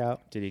didn't work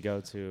out. Did he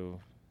go to?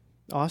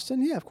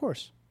 Austin? Yeah, of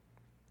course.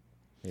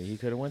 Maybe he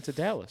could have went to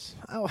Dallas.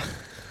 Oh,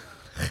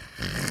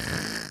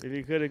 Maybe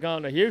he could have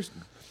gone to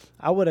Houston.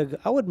 I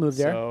would move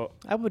there. So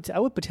I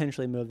would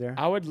potentially move there.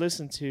 I would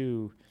love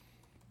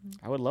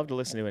to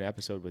listen to an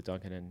episode with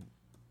Duncan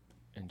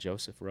and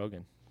Joseph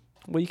Rogan.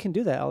 Well, you can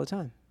do that all the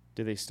time.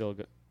 Do they still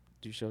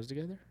do shows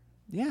together?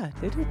 Yeah,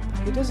 they do.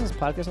 He does this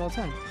podcast all the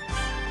time.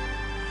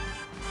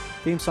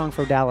 Theme song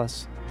for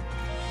Dallas.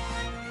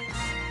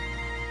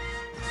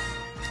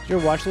 Did you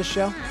ever watch this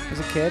show as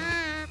a kid?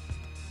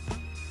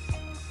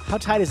 How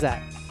tight is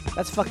that?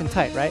 That's fucking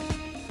tight, right?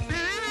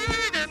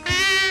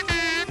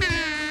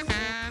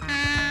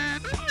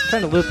 I'm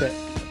trying to loop it.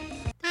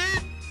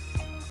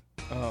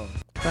 Oh,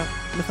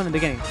 From the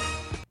beginning.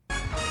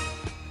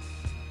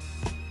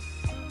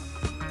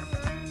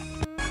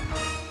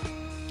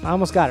 I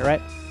almost got it,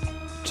 right?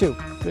 2.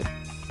 Good.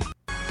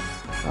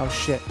 Oh,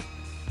 shit.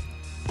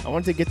 I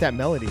wanted to get that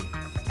melody.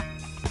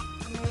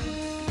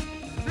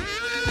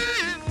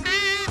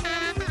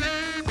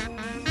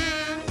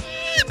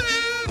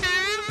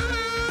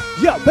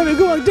 Yo, baby,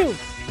 go on, do.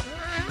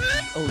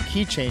 Oh,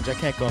 key change. I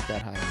can't go up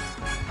that high.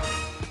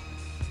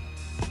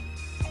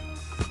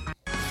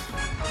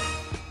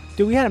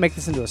 Dude, we had to make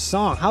this into a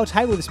song. How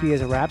tight would this be as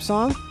a rap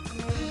song?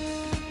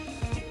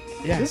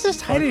 Yeah, This is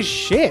tight as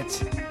shit.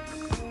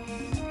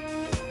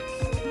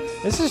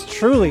 This is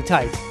truly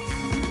tight.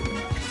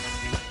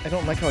 I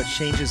don't like how it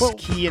changes Well,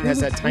 key and we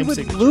has would- that time we would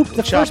signature. loop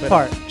the Chop first it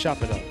part. Up.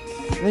 Chop it up.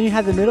 And then you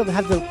have the middle,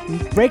 have the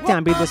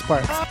breakdown be this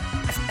part.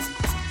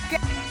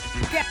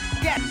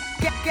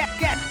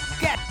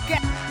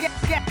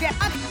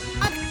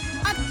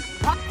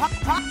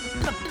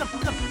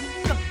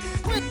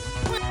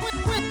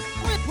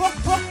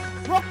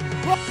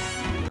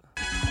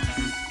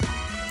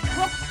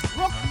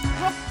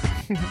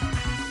 It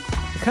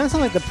kind of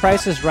sounds like the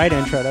Price is Right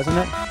intro, doesn't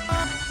it?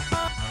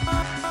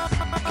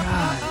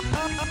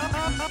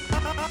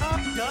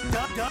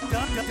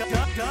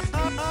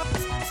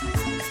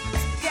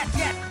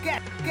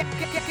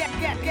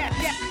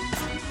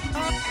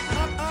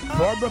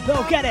 Barbara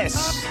Bel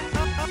Geddes.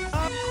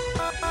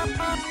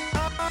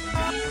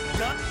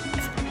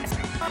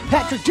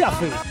 Patrick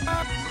Duffy.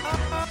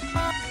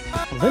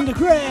 Linda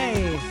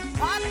Gray.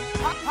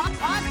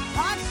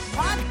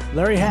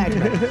 Larry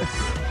Hagman.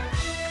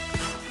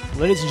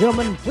 Ladies and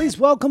gentlemen, please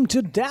welcome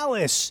to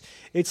Dallas.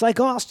 It's like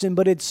Austin,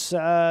 but it's,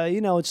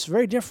 it's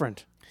very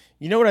different.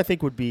 You know what I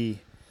think would be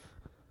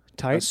a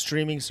Tight?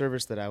 streaming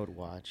service that I would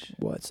watch?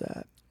 What's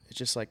that? It's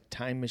just like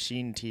Time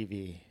Machine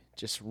TV.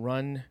 Just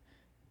run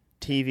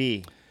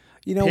TV.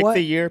 You know pick what?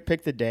 the year,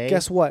 pick the day.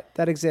 Guess what?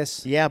 That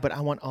exists. Yeah, but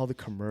I want all the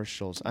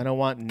commercials. I don't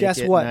want Nick Guess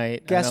at what?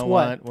 Night. Guess I don't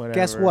what? want whatever.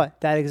 Guess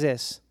what? That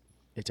exists.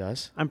 It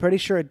does. I'm pretty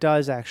sure it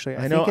does actually.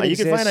 I know. think it You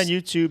can find on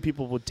exists. YouTube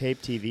people with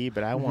tape TV,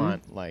 but I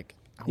want like.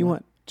 You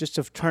want just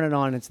to turn it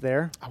on and it's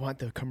there? I want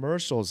the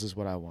commercials. Is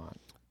what I want.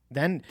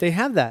 Then They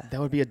have that. that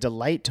would be a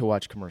delight to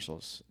watch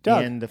commercials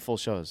Doug. and the full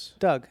shows.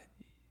 Doug,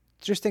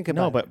 just think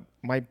about No, it. but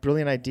my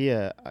brilliant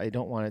idea. I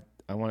don't want it.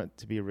 I want it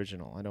to be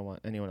original. I don't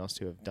want anyone else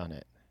to have done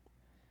it.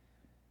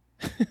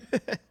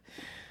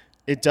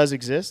 It does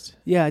exist.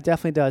 Yeah, it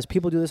definitely does.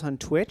 People do this on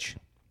Twitch.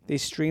 They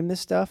stream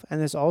this stuff. And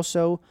there's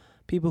also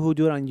people who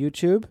do it on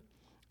YouTube.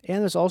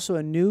 And there's also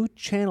a new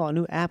channel, a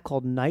new app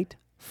called Night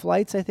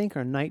Flights, I think,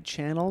 or Night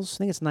Channels. I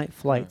think it's Night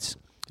Flights.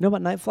 You know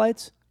about Night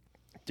Flights?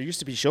 There used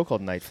to be a show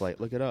called Night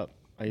Flight. Look it up.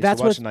 I used That's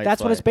to watch what Night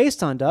that's Flight. what it's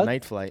based on, Doug.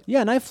 Night Flight.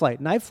 Yeah, Night Flight.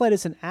 Night Flight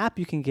is an app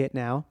you can get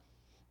now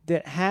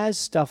that has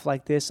stuff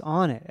like this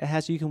on it. It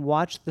has you can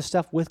watch the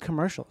stuff with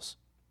commercials.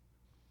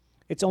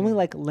 It's only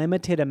like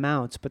limited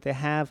amounts, but they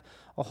have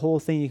a whole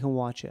thing you can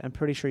watch it. I'm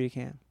pretty sure you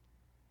can.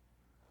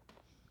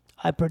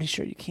 I'm pretty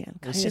sure you can.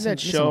 You I seen need that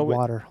some- need show some with-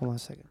 water. Hold on a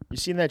second. You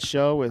seen that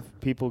show with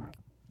people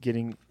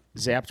getting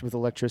zapped with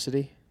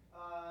electricity? No.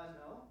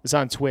 It's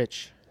on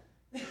Twitch.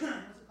 What's it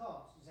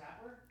called?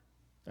 Zapper?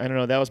 I don't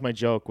know. That was my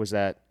joke. Was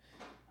that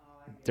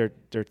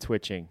they're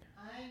twitching?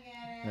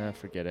 Nah,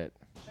 forget it.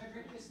 Should I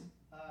drink this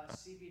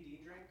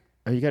CBD drink?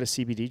 Oh, you got a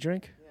CBD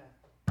drink?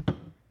 Yeah.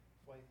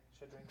 Wait,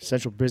 should I drink it?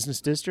 Central Business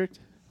District.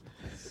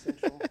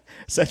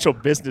 Central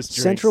Business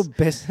Drinks. Central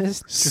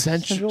Business.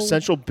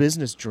 Central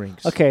Business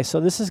Drinks. Okay, so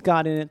this has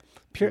got in it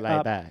Lay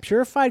back.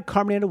 purified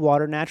carbonated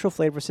water, natural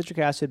flavor, citric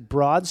acid,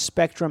 broad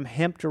spectrum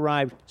hemp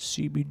derived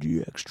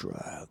CBD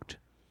extract.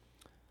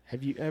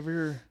 Have you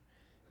ever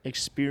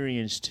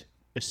experienced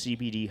a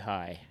CBD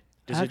high?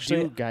 Does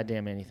Actually- it do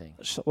goddamn anything?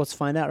 So let's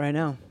find out right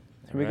now.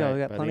 Here we go. Alright, We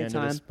got by plenty the of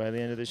end time. By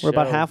the end of this show, We're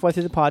about halfway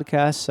through the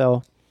podcast,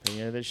 so By the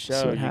end of this See show,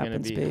 what you're going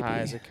happens, to be high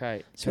baby. as a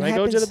kite. See Can what I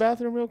go to the happens.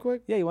 bathroom real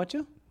quick? yeah, you want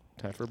to?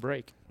 Time for a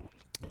break.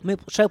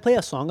 Should I play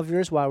a song of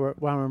yours while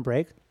we're on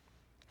break?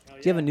 Do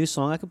you have a new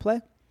song I could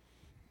play?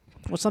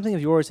 What's something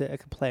of yours that I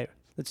could play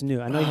that's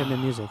new? I know you have new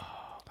music.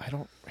 I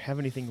don't have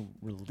anything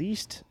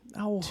released.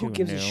 Oh, who Too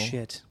gives a new.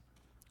 shit?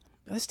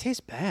 This tastes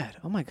bad.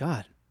 Oh my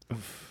god.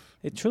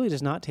 It truly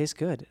does not taste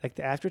good. Like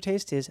the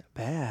aftertaste is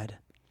bad. Do you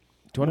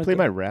want to Wanna play go-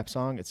 my rap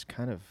song? It's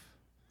kind of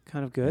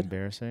Kind of good.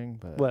 embarrassing,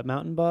 but What,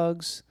 Mountain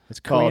Bugs? it's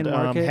Korean called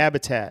Market?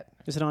 Habitat.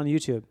 Is it on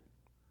YouTube?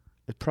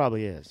 It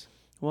probably is.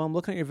 Well, I'm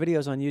looking at your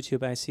videos on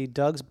YouTube. And I see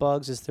Doug's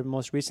Bugs is the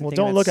most recent Well, thing.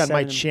 don't that's look on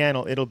my 7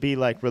 channel. It'll be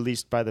like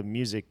released by the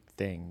music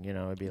thing. You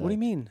know, it'd be What like. do you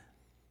mean?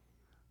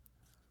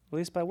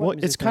 Released by what? Well,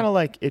 music it's kind of thing?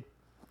 like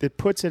it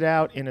puts it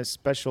out in a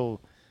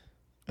special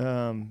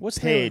What's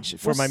the- page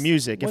for my what's-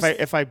 music. what's-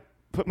 If I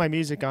put my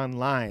music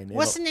online,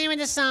 What's the name of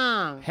the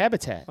song?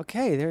 Habitat?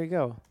 Okay, there you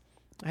go.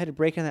 I had to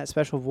break in that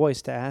special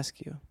voice to ask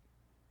you.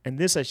 And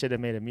this I should have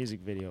made a music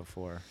video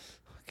for.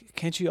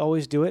 Can't you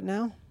always do it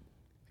now?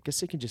 I guess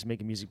they can just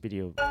make a music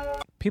video.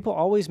 People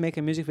always make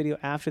a music video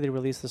after they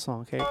release the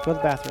song. Okay, go to the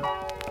bathroom.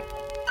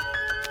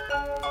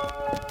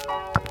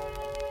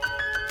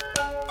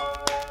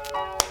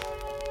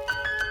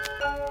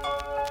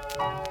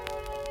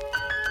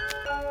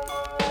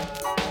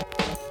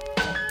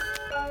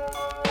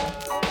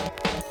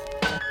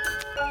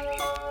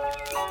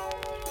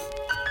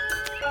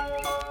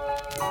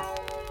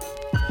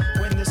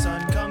 When the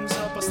sun comes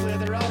up, I'll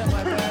slither out of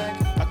my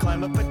bag. I'll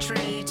climb up a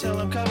tree till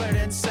I'm covered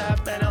in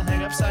sap, and I'll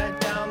hang upside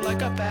down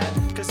like a bat,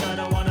 'cause I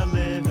don't wanna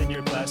live in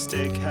your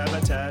plastic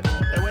habitat.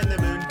 And when the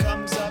moon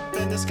comes up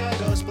and the sky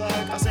goes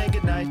black, I'll say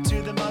goodnight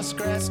to the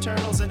muskrats,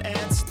 turtles, and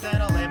ants.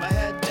 Then I'll lay my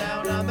head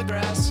down on the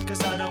grass,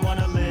 'cause I don't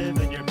wanna live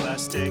in your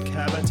plastic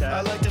habitat.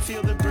 I like to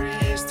feel the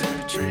breeze through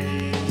the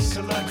trees,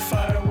 collect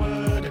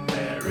firewood and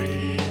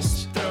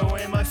berries, throw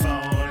away my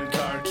phone and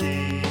car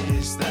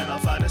keys. Then I'll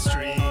find a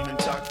stream and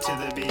talk to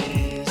the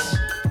bees.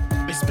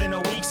 It's been a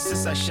week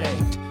since I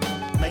shaved,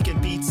 making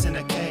beats in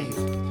a cave,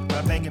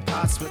 by banging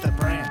pots with a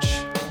branch.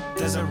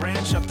 There's a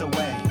ranch up the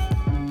way,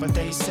 but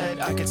they said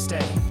I could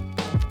stay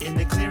in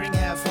the clearing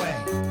halfway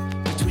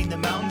between the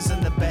mountains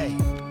and the bay.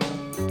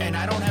 And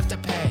I don't have to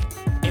pay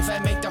if I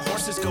make the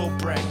horses go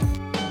bray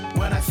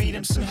when I feed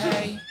them some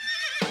hay.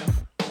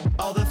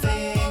 All the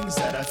things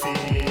that I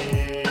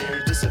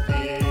fear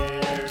disappear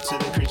to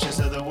the creatures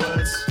of the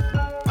woods.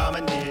 I'm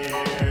a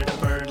near, the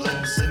bird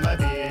lives in my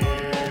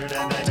beard,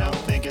 and I don't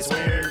think it's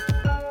weird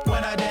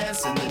when I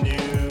dance in the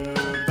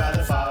nude by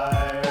the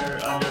fire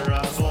under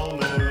a full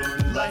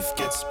moon. Life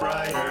gets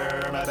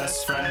brighter. My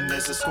best friend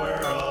is a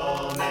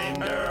squirrel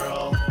named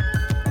Earl.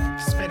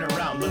 Spin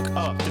around, look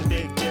up, the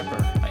Big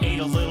Dipper. I ate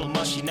a little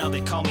mushy, now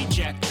they call me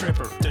Jack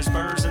Tripper. There's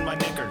burrs in my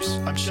knickers,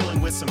 I'm chilling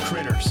with some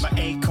critters. My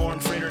acorn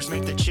fritters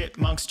make the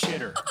chipmunks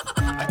chitter.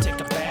 I take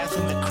a bath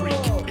in the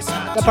creek, it's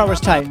not That part was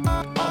tight.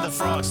 all the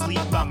frogs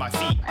leap on my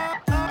feet.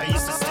 I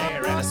used to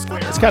stare at a square.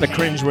 It's kinda in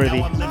my hand. cringeworthy.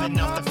 Now I'm living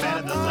off the fat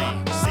of the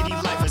land. City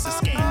life is a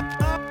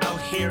scam.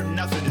 Out here,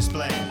 nothing is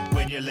bland.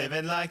 When you're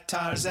living like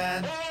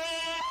Tarzan.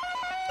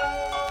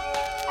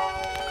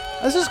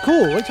 This is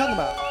cool. What are you talking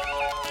about?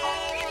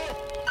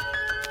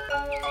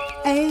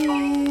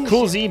 Hey.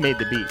 Cool Z made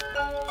the beat.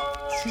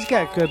 She's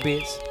got good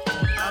beats.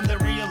 I'm the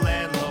real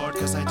landlord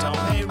cause I don't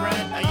pay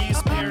rent. I use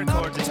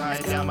paracord to tie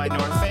down my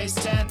North Face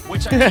tent,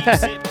 which I keep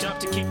zipped up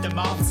to keep the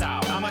moths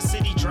out. I'm a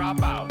city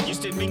dropout.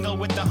 Used to mingle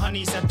with the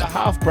honeys at the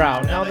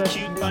Hofbrau. Now Now the the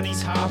cute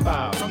bunnies hop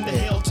out from the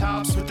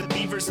hilltops with the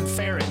beavers and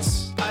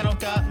ferrets. I don't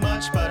got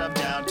much, but I'm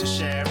down to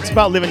share it. It's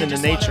about living They in the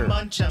just wanna nature,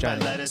 munch on my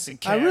Johnny. lettuce and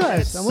I realize.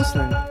 carrots. I'm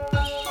listening.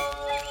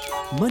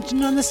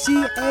 Munching on the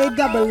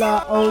C-A-R-R-O-T-S.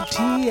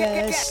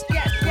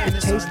 When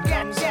the Taste- sun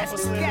comes up, I'll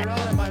slither out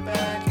of my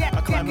bag.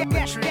 I'll climb up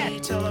a tree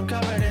till I'm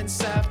covered in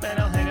sap, and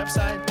I'll hang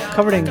upside down.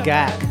 Covered in like a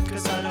gack. bat,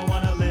 'cause I don't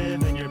wanna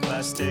live in your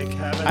plastic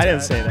habitat. I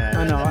didn't say that.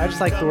 I know. I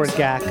just like the word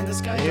gack.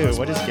 Ew,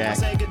 what is gack?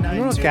 You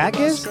know what gack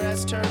is?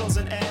 Is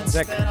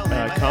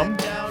that cum?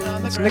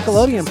 It's a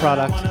Nickelodeon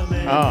product.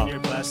 Oh.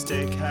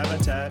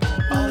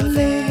 All the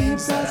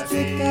things that I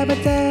fear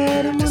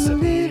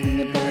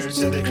disappear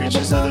to the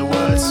creatures of the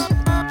woods.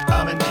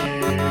 I'm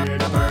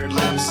endeared, a bird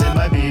lives in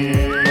my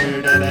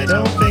beard, and I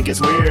don't think it's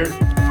weird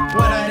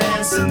when I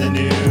dance in the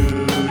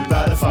nude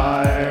by the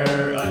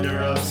fire under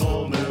a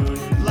full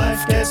moon.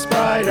 Life gets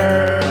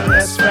brighter. My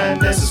best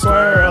friend is a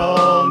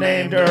squirrel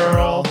named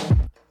Earl.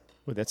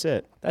 Well, that's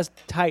it. That's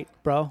tight,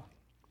 bro.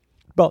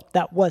 Bro,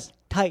 that was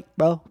tight,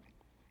 bro.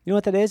 You know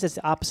what that is? It's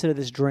the opposite of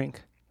this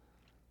drink.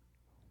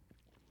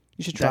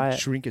 You should try That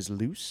it. drink is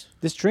loose.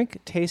 This drink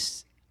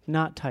tastes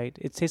not tight.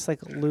 It tastes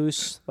like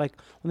loose. Like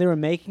when they were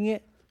making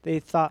it, they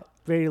thought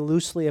very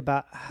loosely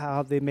about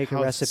how they make a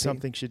How recipe.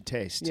 something should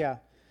taste. Yeah.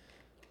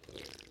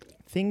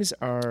 Things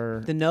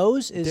are. The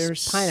nose is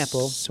There's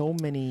pineapple. so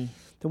many.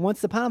 Then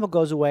once the pineapple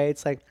goes away,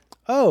 it's like,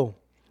 oh,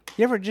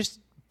 you ever just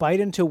bite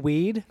into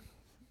weed?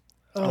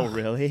 Oh,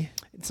 really?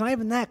 It's not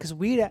even that because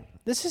weed.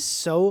 This is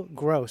so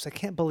gross. I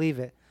can't believe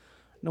it.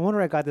 No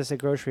wonder I got this at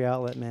Grocery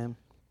Outlet, man.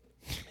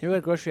 You ever go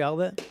to Grocery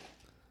Outlet?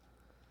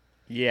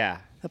 Yeah.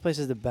 That place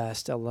is the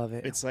best. I love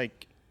it. It's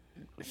like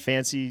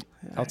fancy.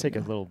 I'll take a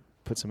little.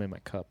 Put some in my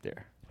cup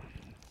there.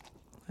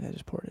 I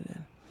just poured it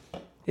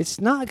in.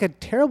 It's not like a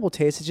terrible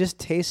taste. It just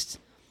tastes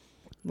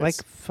like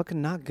It's-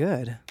 fucking not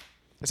good.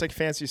 It's like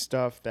fancy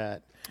stuff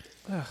that.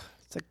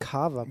 It's like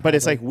kava. But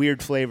it's probably. like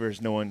weird flavors.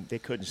 They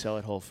couldn't sell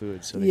at Whole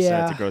Foods, so they sent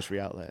Yeah. it to Grocery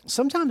Outlet.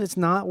 Sometimes it's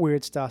not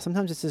weird stuff.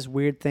 Sometimes it's this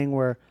weird thing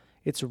where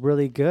it's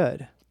really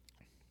good.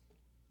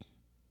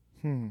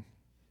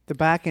 The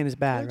back end is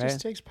bad, It right?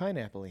 just tastes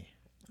pineapple-y.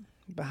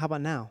 But how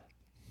about now?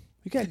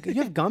 You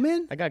have gum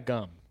in? I got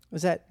gum.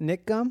 Is that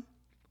Nick gum?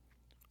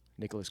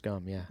 Nicholas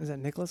Gum, yeah. Is that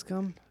Nicholas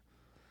gum?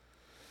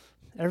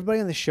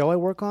 Everybody on the show I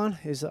work on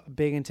is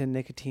big into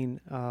nicotine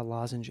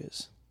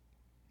lozenges.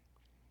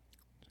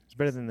 It's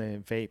better than the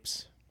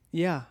vapes.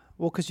 Yeah,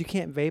 well, because you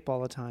can't vape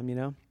all the time, you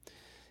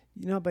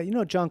know. But you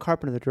know John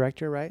Carpenter, the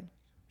director, right?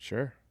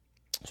 Sure.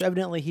 So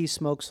evidently he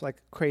smokes like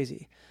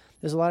crazy.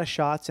 There's a lot of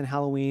shots in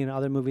Halloween and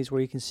other movies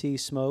where you can see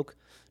smoke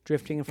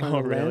drifting in front Oh,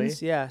 of the really?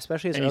 lens. Yeah,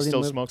 especially as And he early still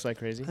movie. smokes like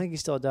crazy? I think he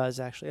still does,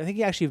 actually. I think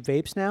he actually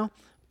vapes now.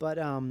 But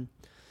I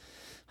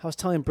was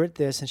telling Britt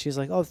this, and she's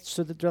like, oh,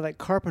 so they're like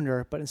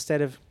Carpenter, but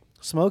instead of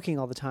smoking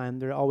all the time,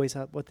 they're always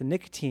out with the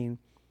nicotine.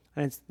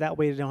 And it's that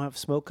way they don't have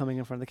smoke coming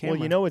in front of the camera.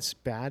 Well, you know what's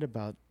bad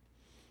about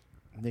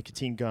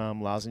nicotine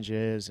gum,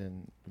 lozenges,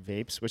 and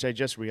vapes, which I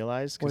just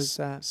realized? 'cause What's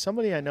that?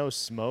 Somebody I know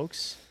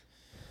smokes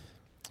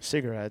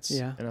cigarettes.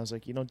 Yeah. And I was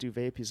like, you don't do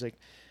vape? He's like,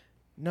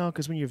 no,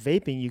 because when you're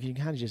vaping, you can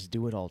kind of just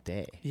do it all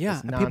day. Yeah,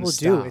 It's and people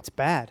do. nonstop. It's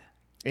bad.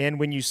 And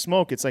when you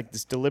smoke, it's like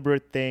this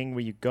deliberate thing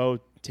where you go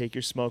take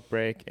your smoke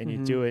break and you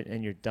do it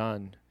and you're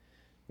done.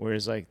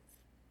 Whereas like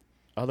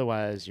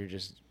otherwise your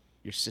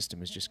system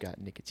has just got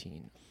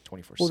nicotine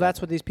 24/7. Well,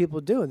 that's what these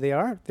people do. They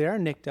are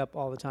nicked up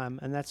all the time,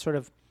 and that's sort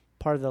of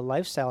part of the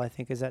lifestyle. I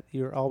think is that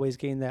you're always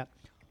getting that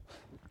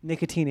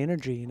nicotine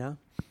energy. You know,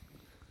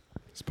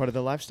 It's part of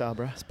the lifestyle,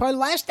 bro. it's part of the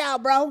lifestyle,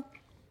 bro.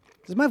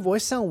 Does my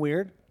voice sound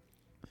weird?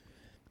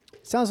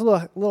 It sounds a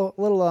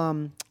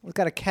little it's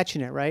got a catch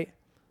in it, right?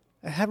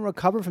 I haven't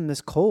recovered from this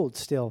cold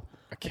still.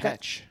 A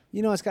catch.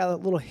 You know, it's got a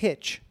little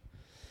hitch.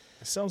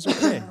 It sounds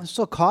okay. I'm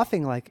still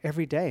coughing like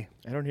every day.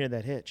 I don't hear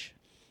that hitch.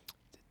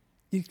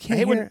 You I can't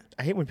hate hear.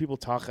 I hate when people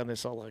talk and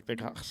it's all like they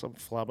got some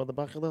flub on the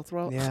back of their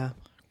throat. Yeah.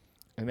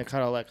 And they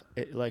kind of like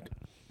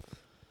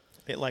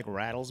it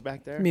rattles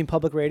back there. You mean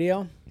public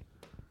radio?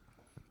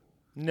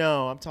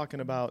 No, I'm talking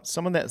about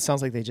someone that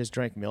sounds like they just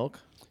drank milk.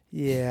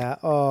 Yeah.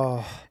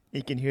 Oh,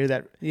 You can hear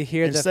that. you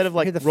hear Instead of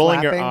like hear the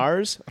rolling your flapping?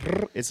 R's,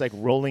 it's like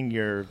rolling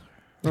your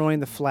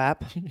rolling the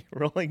flap.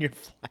 rolling your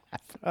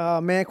flap.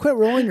 Oh man, quit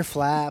rolling your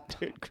flap.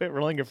 Dude, quit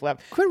rolling your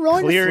flap. Quit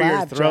rolling Clear your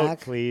flap, your throat, Jack.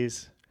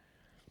 please.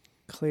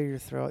 Clear your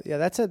throat. Yeah,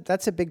 that's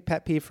a big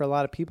pet peeve for a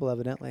lot of people,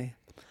 evidently.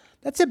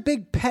 That's a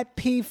big pet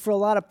peeve for a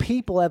lot of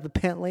people,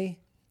 evidently.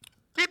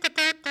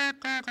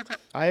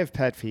 I have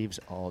pet peeves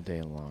all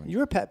day long.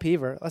 You're a pet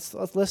peever. Let's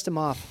list them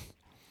off.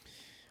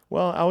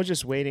 Well, I was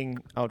just waiting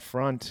out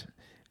front,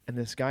 and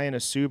this guy in a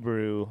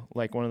Subaru,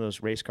 like one of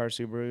those race car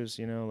Subarus,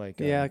 you know, like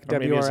Yeah, like or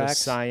maybe it was a WRX.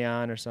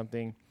 Scion or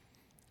something.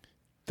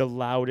 the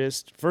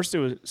loudest. First, it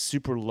was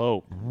super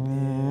low.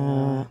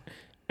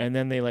 And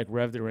then they like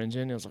revved their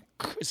engine. It was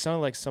like, it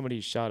sounded like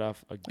somebody shot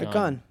off a gun. A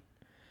gun.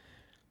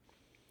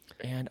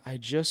 And I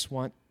just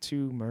want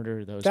to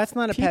murder those That's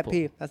not a pet people.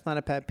 peeve. That's not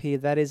a pet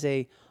peeve. That is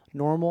a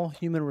normal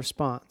human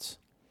response.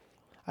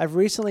 I've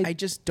recently. I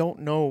just don't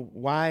know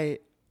why.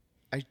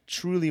 I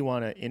truly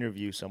want to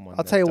interview someone.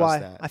 I'll that tell you does why.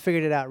 that. I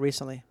figured it out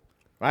recently.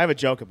 I have a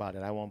joke about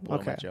it. I won't blow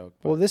my Okay. joke.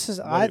 Well, but this is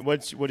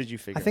what did you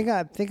figure?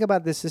 I think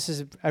about this. This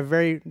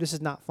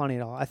is not funny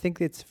at all. I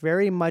think it's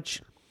very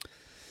much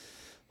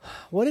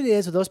what it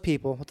is with those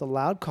people with the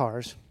loud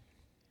cars.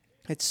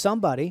 It's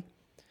somebody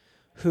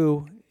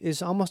who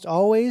is almost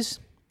always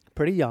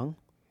pretty young.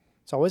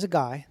 It's always a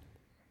guy.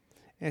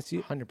 And it's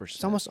 100%.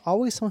 It's almost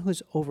always someone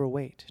who's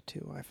overweight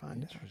too. I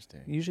find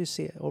Interesting. You usually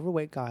see an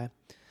overweight guy,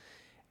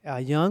 a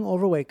young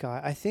overweight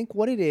guy. I think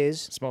what it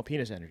is, Small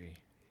penis energy.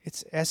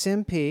 it's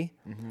SMP,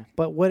 Mm-hmm.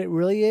 but what it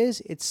really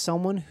is, it's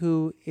someone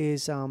who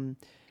is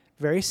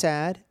very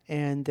sad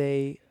and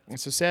they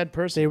It's a sad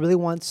person. really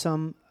want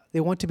they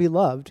want to be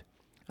loved,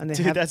 and they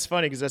Dude, have, that's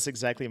funny because that's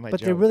exactly my but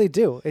joke. they really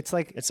do. It's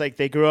like It's like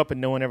they grew up and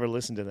no one ever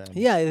listened to them.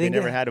 Yeah, they they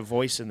never get- had a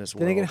voice in this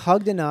then they world. get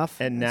hugged enough,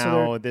 And so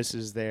now they're- this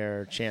is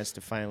their chance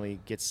to finally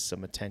get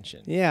some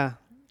attention. yeah,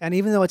 and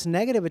even though it's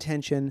negative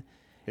attention,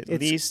 At it's-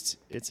 least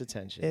it's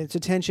attention. it's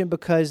attention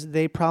because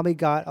they probably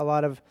got a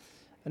lot of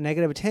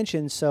negative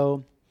attention.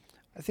 So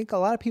I think a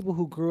lot of people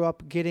who grew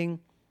up getting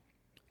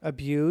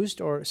abused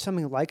or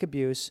something like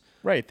abuse,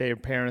 Right. Their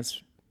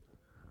parents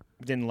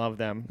didn't love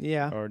them.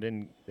 Yeah. Or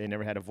they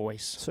never had a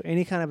voice. so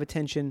any kind of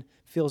attention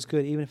feels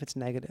good, even if it's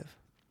negative.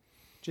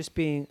 Just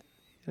being,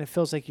 and it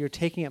feels like you're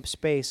taking up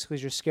space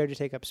because you're scared to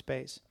take up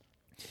space.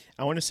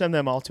 I want to send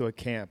them all to a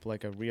camp,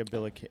 like a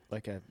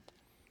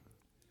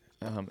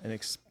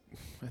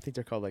I think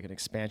they're called like an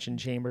expansion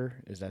chamber.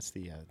 That's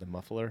the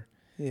muffler,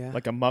 Yeah.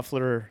 like a loud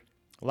muffler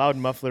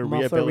Muffler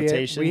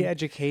rehabilitation.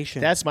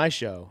 re-education. That's my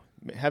show.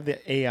 Have the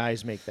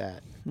AIs make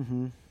that.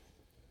 Mm-hmm.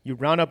 You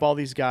round up all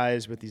these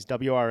guys with these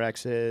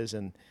WRXs,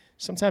 and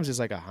sometimes it's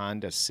like a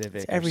Honda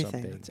Civic It's everything. or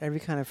something. It's every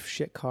kind of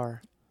shit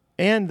car.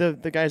 And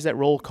the guys that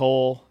roll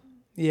coal,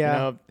 Yeah. you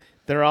know,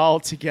 they're all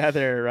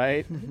together,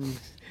 right? Mm-hmm.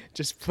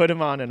 Just put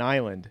them on an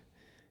island.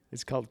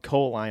 It's called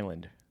Coal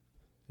Island.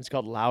 It's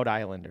called Loud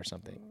Island or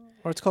something.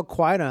 Or it's called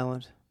Quiet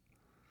Island.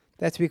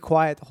 They have to be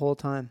quiet the whole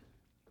time.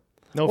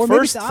 No, Or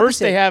maybe it's first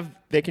the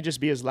they can just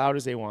be as loud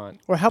as they want.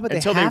 Or how about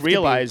Until they they have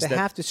realize to be? They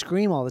that- have to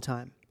scream all the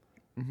time.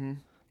 Mm-hmm.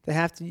 They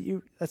have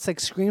to. That's like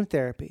scream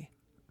therapy.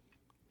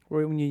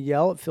 Where when you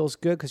yell, it feels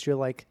good because you're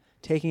like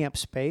taking up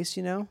space.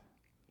 You know.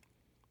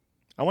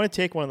 I want to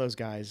take one of those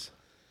guys,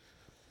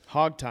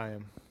 hog tie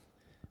him,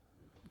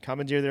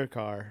 commandeer their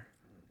car,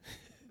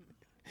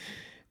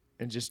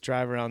 and just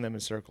drive around them in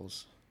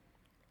circles.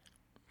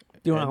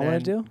 Do you know what And I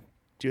want to then do?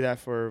 Do that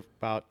for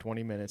about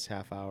 20 minutes,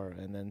 half hour,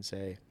 and then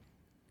say,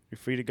 you're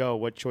free to go.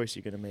 What choice are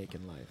you going to make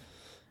in life?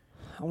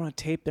 I want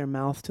to tape their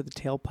mouth to the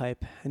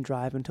tailpipe and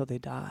drive until they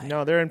die.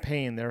 No, they're in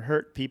pain. They're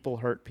hurt people.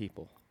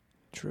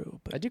 True,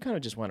 but I do kind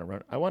of just want to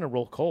run. I want to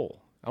roll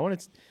coal.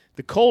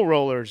 The coal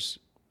rollers,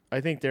 I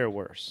think they're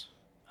worse.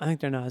 I think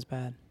they're not as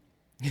bad.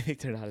 You think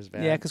they're not as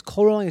bad? Yeah, because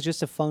coal rolling is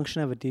just a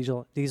function of a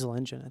diesel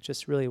engine. That's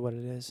just really what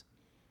it is.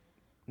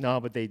 No,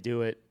 but they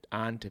do it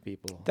onto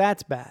people.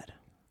 That's bad.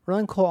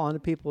 Rolling coal onto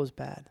people is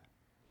bad.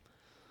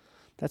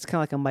 That's kind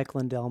of like a Mike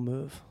Lindell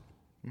move.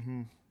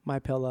 Mm-hmm. My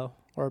Pillow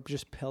or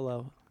just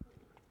Pillow.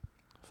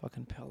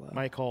 Fucking Pillow.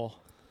 Mike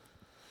Hall.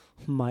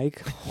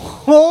 Mike.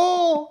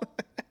 Oh!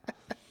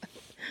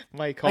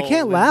 Mike I Hall.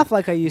 can't laugh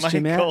like I used to,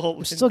 Mike man. Hall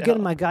I'm still getting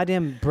Lindell. my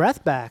goddamn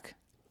breath back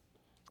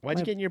Why'd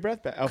you get your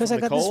breath back? Oh, because from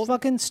I the got this cold?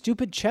 fucking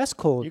stupid chest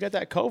cold. You got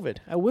that COVID.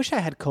 I wish I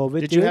had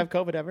COVID. Did dude. you have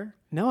COVID ever?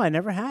 No, I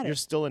never had You're it.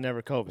 still a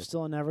never COVID.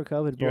 Still a never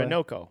COVID boy. You're a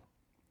NOCO.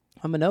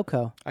 I'm a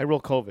NOCO. I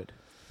roll COVID.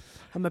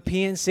 I'm a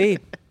PNC.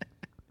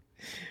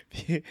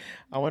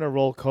 I want to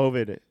roll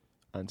COVID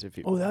onto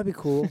people. Oh, that'd be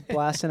cool.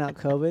 Blasting out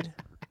COVID.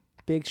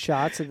 Big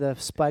shots of the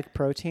spike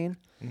protein.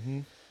 Mm-hmm.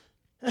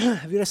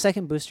 Have you got a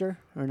second booster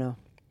or no?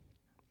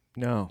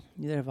 No.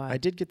 Neither have I. I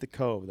did get the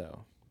COV,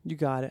 though. You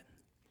got it.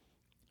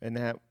 And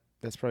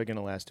that's probably going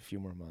to last a few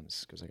more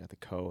months because I got the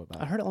CO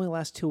about I heard it only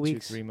lasts 2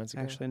 weeks. 3 months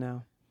ago. Actually,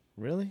 now.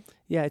 Really?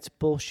 Yeah, it's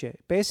bullshit.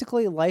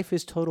 Basically, life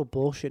is total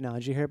bullshit now.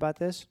 Did you hear about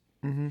this?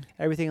 Mm-hmm.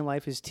 Everything in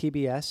life is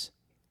TBS.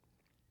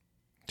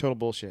 Total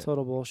bullshit.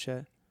 Total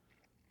bullshit.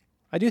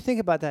 I do think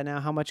about that now,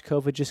 how much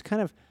COVID just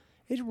kind of,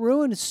 it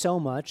ruined so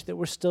much that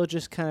we're still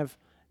just kind of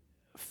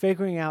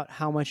figuring out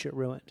how much it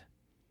ruined.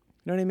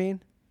 You know what I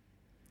mean?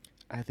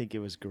 I think it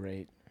was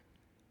great.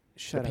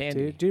 Shut up,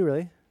 pandy. dude. Do you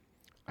really?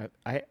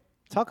 I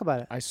Talk about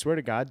it. I swear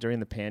to God, during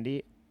the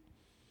pandy,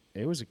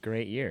 it was a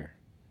great year.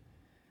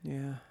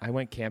 Yeah. I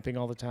went camping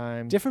all the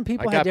time. Different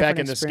people I had got back different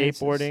into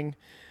experiences. skateboarding.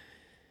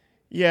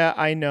 Yeah,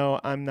 I know.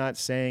 I'm not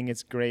saying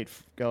it's great.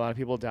 A lot of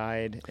people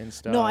died and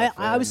stuff. No, I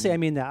obviously I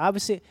and mean that.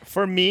 Obviously,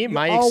 for me,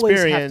 my always have to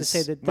experience,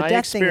 say that the my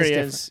death thing is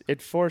experience,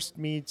 it forced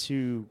me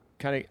to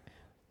kind of.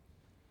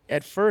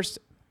 At first,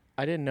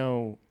 I didn't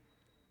know.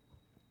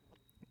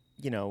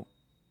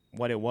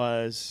 What it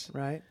was,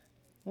 right?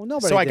 Well,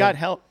 nobody. So I did. got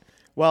help.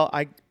 Well,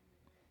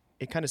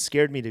 it kind of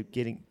scared me to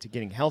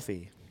getting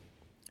healthy.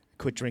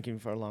 Quit drinking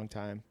for a long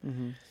time,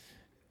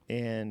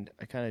 and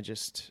I kind of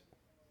just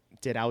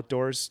did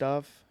outdoors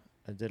stuff.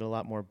 I did a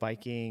lot more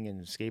biking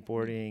and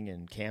skateboarding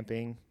and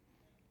camping,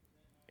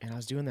 and I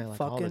was doing that like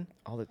Fucking?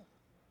 all the.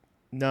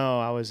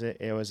 No, it was an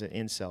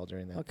incel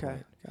during that. Okay,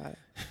 point. got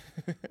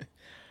it.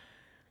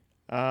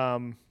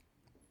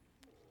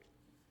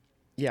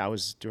 Yeah, I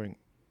was during.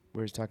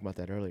 We were talking about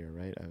that earlier,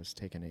 right? I was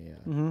taking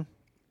a.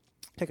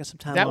 Taking some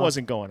time. That off.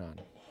 wasn't going on.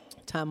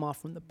 Time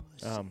off from the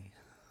pussy.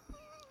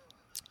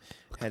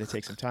 Had to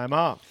take some time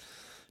off.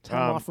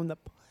 Time off from the.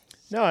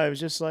 No, it was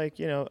just like,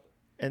 and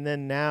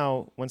then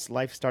now once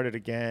life started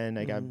again,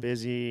 I got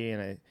busy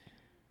and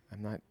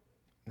I'm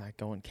not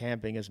going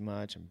camping as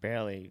much. I'm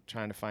barely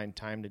trying to find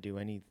time to do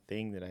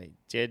anything that I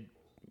did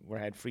where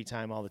I had free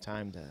time all the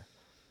time to,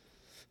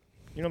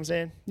 you know what I'm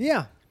saying?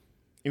 Yeah,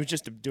 It was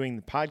just doing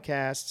the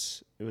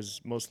podcasts. It was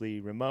mostly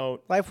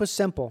remote. life was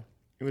simple.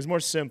 It was more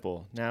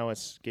simple. Now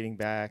it's getting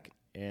back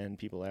and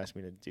people ask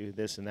me to do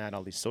this and that,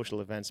 all these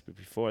social events. But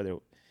before, the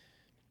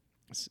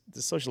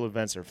social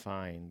events are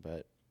fine,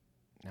 but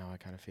now I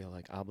kind of feel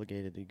like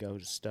obligated to go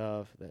to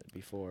stuff that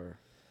before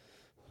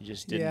you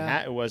just didn't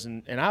Yeah. it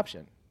wasn't an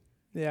option.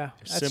 Yeah,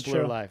 A that's simpler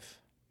true. life.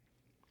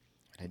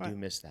 I do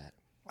miss that.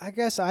 I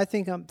guess I'm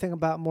thinking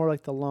about more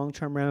like the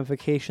long-term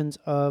ramifications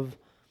of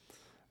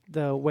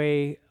the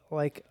way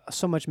like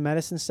so much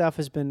medicine stuff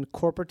has been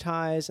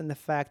corporatized, and the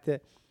fact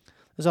that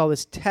there's all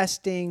this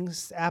testing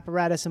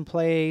apparatus in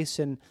place,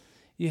 and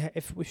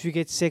if you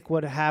get sick,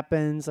 what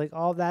happens? Like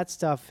all that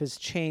stuff has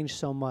changed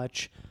so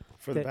much.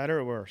 For the that- better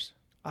or worse?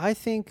 I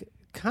think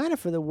kind of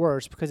for the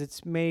worse, because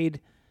it's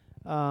made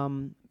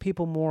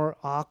people more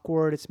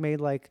awkward. It's made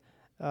like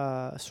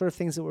sort of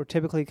things that were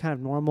typically kind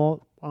of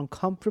normal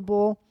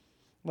uncomfortable,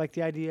 like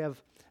the idea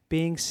of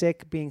being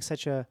sick being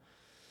such a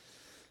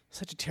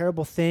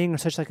terrible thing, or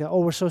such like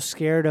we're so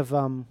scared of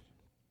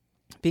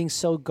being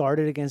so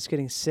guarded against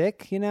getting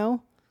sick,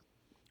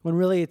 when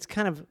really it's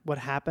kind of what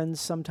happens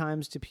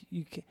sometimes.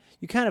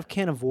 You kind of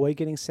can't avoid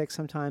getting sick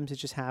sometimes. It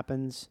just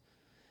happens.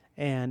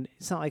 And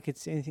it's not like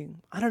it's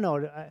anything, I don't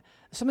know,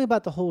 something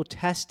about the whole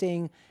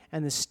testing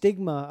and the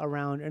stigma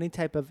around any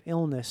type of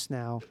illness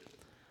now,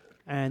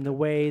 and the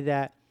way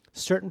that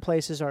certain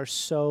places are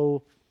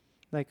so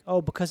like,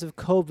 oh, because of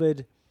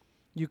COVID,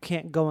 you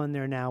can't go in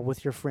there now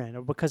with your friend,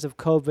 or because of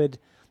COVID,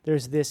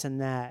 there's this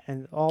and that,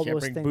 and all Can't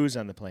those bring things. booze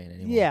on the plane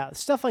anymore. Yeah,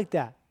 stuff like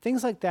that.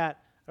 Things like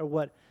that are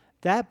what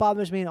that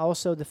bothers me, and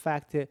also the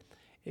fact that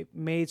it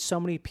made so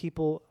many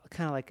people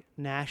kind of like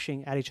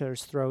gnashing at each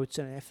other's throats,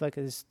 and I feel like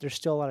there's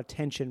still a lot of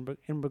tension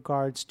in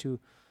regards to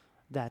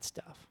that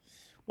stuff.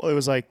 Well, it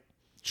was like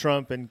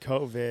Trump and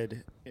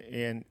COVID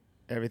and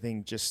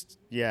everything just,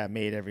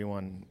 made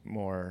everyone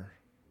more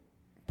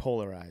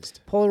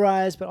polarized.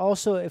 Polarized, but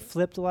also it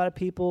flipped a lot of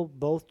people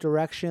both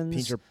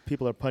directions.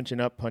 People are punching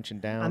up, punching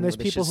down. And there's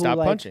They people should who stop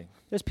like, punching.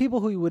 There's people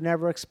who you would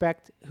never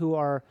expect who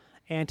are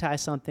anti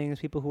something. There's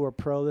people who are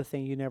pro the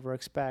thing you never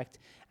expect,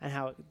 and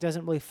how it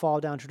doesn't really fall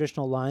down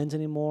traditional lines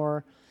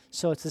anymore.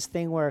 So it's this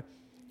thing where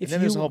if And then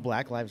you there's the whole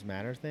Black Lives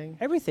Matter thing.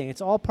 everything,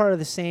 it's all part of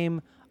the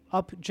same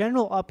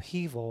general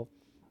upheaval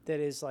that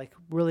is like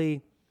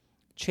really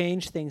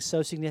changed things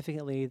so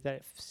significantly that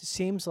it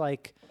seems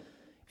like,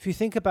 if you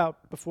think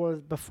about before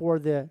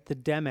the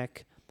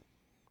demic,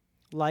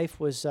 life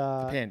was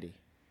Pandy.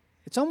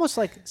 it's almost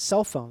like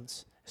cell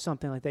phones,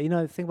 something like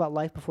that. Think about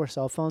life before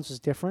cell phones was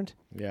different,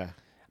 Yeah.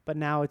 but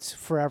now it's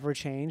forever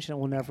changed, and it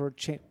will never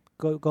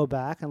go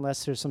back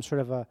unless there's some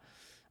sort of a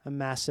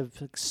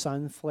massive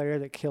sun flare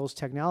that kills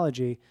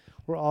technology.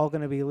 We're all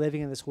going to be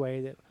living in this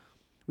way that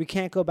we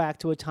can't go back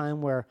to a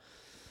time where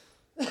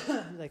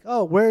like,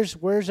 oh, where's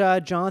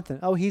Jonathan?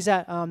 Oh, he's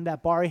at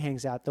that bar he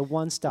hangs out, the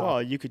One Stop.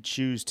 Well, you could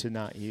choose to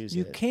not use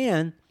you it.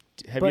 can.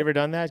 Have but- you ever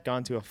done that?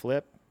 Gone to a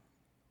flip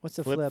What's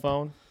the flip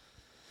phone?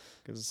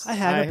 Because I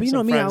haven't, but you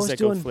know me, I was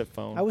doing flip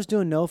phone. I was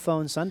doing no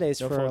phone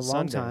Sundays No for phone a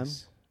long time.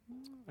 Sundays.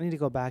 I need to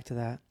go back to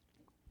that.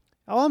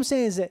 All I'm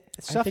saying is that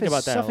stuff think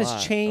about that a lot. has I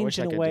changed wish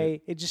I in a could do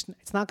way.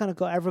 It's not going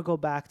to ever go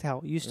back to how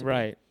it used to be.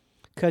 Right.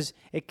 Because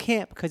it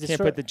can't. Because it's Can't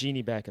sort put the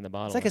genie back in the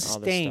bottle. it's like a and all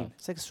this stain. stuff.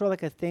 It's like sort of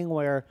like a thing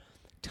where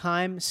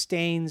time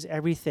stains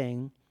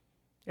everything.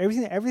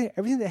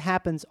 Everything that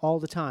happens all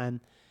the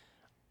time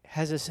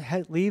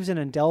leaves an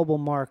indelible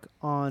mark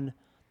on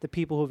the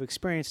people who have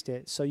experienced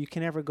it. So you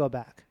can never go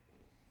back.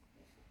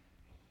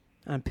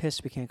 I'm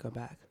pissed we can't go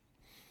back.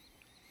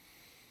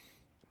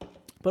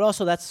 But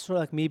also, that's sort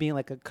of like me being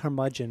like a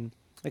curmudgeon,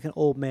 like an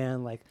old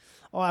man, like,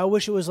 oh, I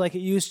wish it was like it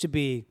used to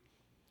be.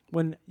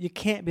 When you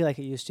can't be like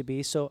it used to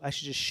be, so I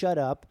should just shut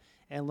up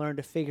and learn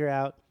to figure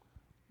out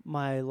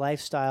my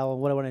lifestyle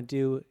and what I want to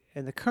do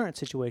in the current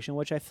situation,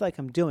 which I feel like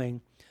I'm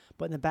doing.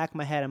 But in the back of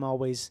my head, I'm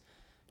always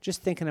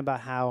just thinking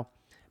about how,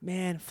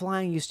 man,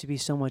 flying used to be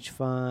so much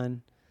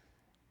fun.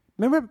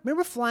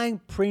 Remember flying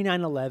pre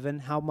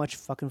 9/11? How much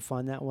fucking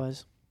fun that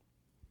was.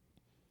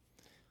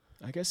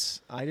 I guess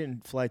I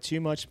didn't fly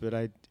too much, but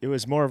it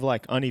was more of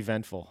like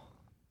uneventful.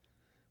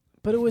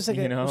 But it was like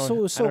You know? it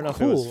was so I don't know if it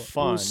cool. was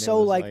fun. It was It so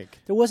was like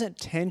there wasn't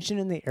tension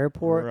in the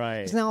airport. Right.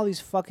 It's not all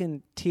these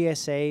fucking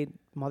TSA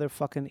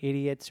motherfucking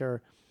idiots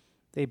or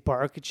they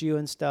bark at you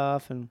and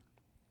stuff. And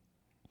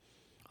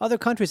other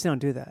countries they don't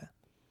do that.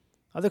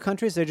 Other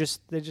countries they're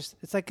just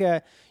it's like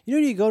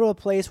you go to a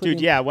place where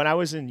Dude, yeah. When I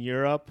was in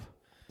Europe,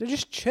 they're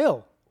just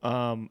chill.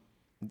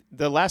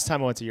 the last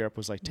time I went to Europe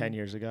was like 10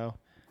 years ago.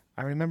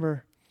 I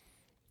remember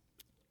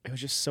it was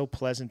just so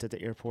pleasant at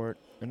the airport,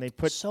 and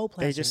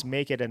they just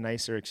make it a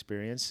nicer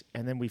experience.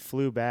 And then we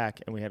flew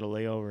back, and we had a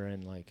layover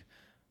in like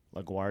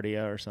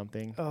LaGuardia or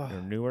something, or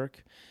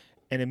Newark.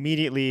 And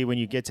immediately when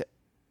you get to,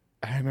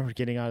 I remember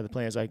getting out of the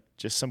plane, it's like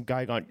just some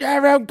guy going,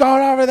 "Everyone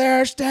go over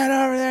there, stand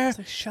over there." It's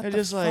like, shut and the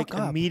just like fuck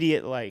up.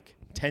 immediate like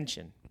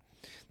tension.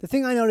 The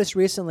thing I noticed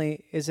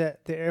recently is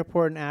at the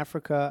airport in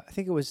Africa, I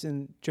think it was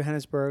in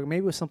Johannesburg,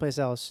 maybe it was someplace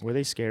else. Were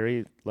they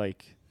scary?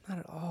 Like, Not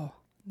at all.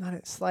 Not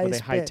at were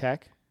slightest they high bit.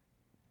 tech?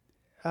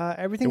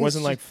 Everything. It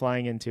wasn't is like just,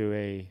 flying into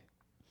a. I'm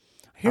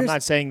here's-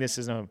 not saying this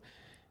is No,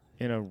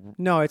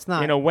 it's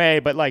not. in a way,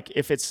 but like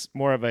if it's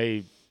more of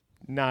a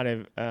not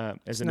a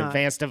as an not.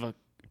 advanced of a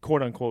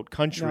quote unquote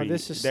country,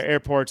 this is- their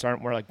airports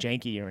aren't more like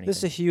janky or anything. This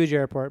is a huge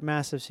airport,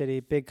 massive city,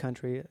 big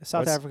country.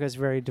 South What's- Africa is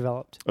very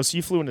developed. Oh, so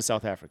you flew into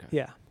South Africa?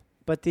 Yeah.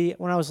 But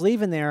when I was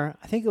leaving there,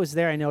 I think it was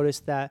there I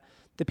noticed that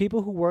the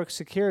people who work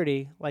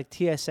security, like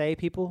TSA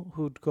people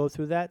who go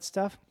through that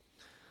stuff,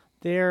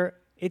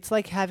 it's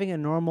like having a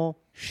normal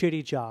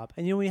shitty job.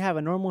 And when you have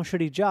a normal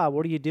shitty job,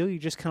 what do? You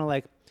just kind of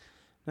like,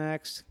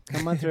 next,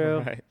 come on through.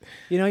 Right.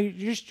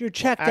 You're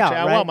checked Actually, out,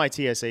 I right? want my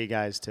TSA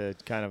guys to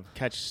kind of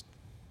catch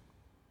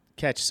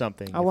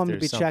something. I if want them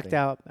to be there's checked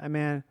something. out.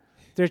 Man,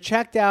 they're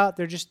checked out.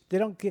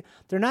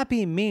 They're not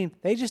being mean.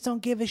 They just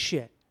don't give a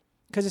shit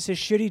because it's a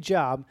shitty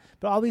job.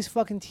 But all these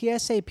fucking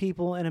TSA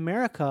people in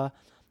America,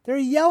 they're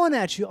yelling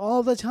at you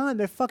all the time.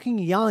 They're fucking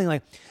yelling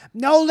like,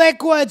 "No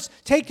liquids.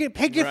 Pick your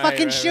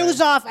fucking shoes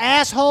off,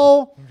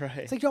 asshole." Right.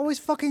 It's like you're always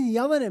fucking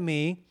yelling at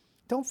me.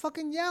 Don't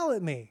fucking yell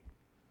at me.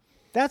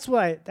 That's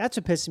what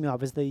pisses me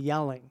off is the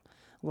yelling,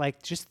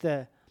 like just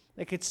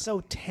it's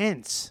so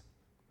tense.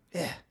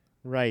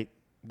 Right.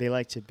 They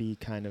like to be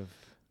kind of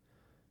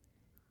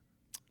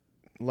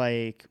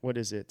like, what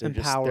is it? They're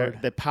Empowered.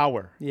 Just the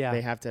power. Yeah.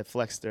 They have to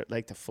flex. They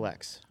like to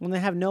flex. When they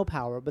have no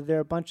power, but they're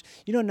a bunch.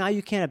 Now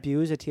you can't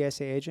abuse a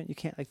TSA agent. You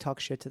can't talk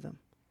shit to them.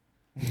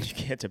 You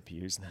can't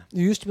abuse them.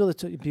 You used to be able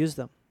to abuse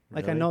them.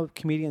 Like I Really? know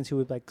comedians who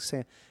would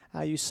say,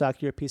 "Ah, you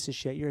suck. You're a piece of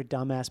shit. You're a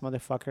dumbass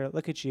motherfucker.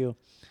 Look at you,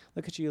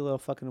 you little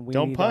fucking weenie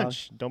Don't dog."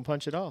 punch. Don't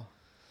punch at all.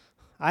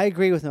 I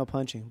agree with no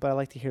punching, but I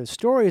like to hear the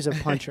stories of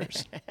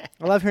punchers.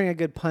 I love hearing a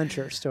good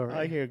puncher story. I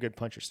like to hear a good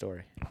puncher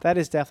story. That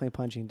is definitely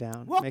punching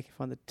down, making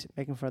fun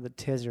of the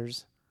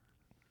tizzers.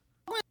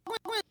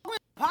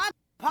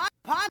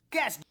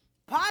 Podcast.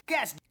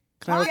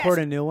 Can I record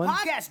a new one?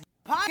 Podcast.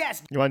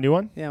 You want a new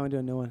one? Yeah, I want to do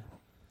a new one.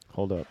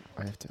 Hold up.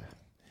 I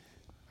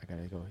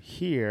gotta go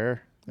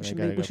here. We and I should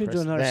gotta we go should do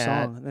press another that,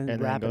 song and then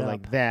and wrap then go it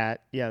like up.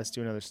 that. Yeah, let's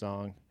do another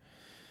song.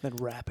 Then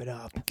wrap it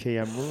up. Okay,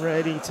 I'm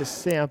ready to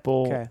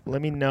sample. Okay.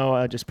 Let me know.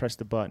 I'll just press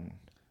the button.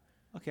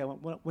 Okay,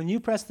 when you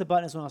press the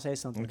button is when I'll say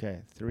something. Okay,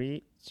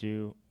 3,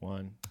 2,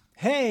 1.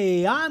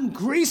 Hey, I'm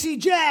Greasy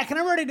Jack, and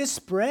I'm ready to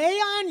spray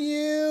on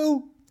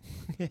you.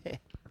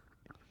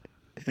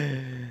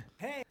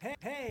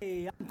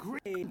 Hey, I'm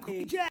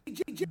Greasy Jack.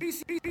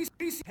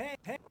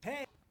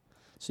 Hey.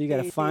 So you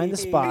got to find the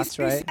spots,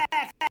 right?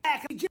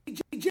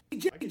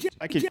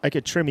 I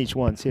could trim each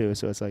one too,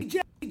 so it's like.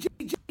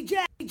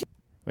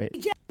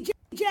 Wait.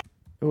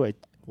 Oh wait.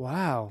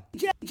 Wow.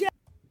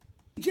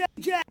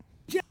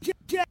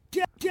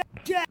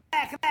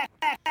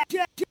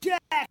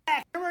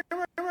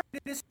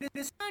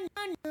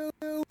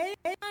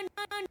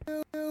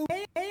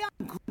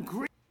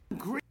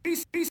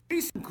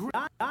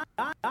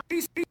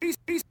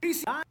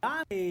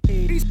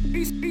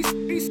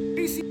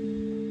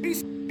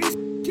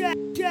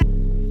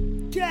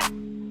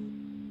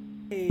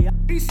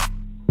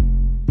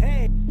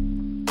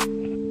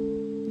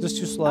 Is this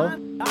too slow?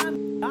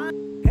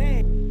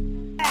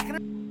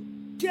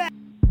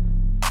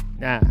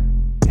 Nah.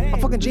 I'm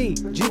fucking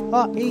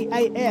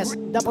G-R-E-A-S,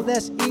 double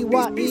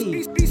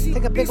S-E-Y-E.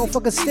 Take a big ol'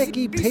 fucking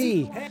sticky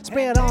P.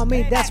 Spray it on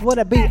me, that's what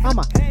it be. I'm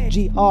a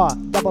G-R,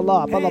 double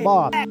R, blah, blah,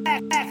 blah.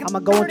 I'ma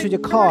go into your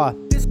car,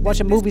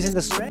 watching movies in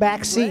the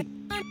back seat.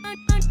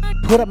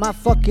 Put up my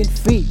fucking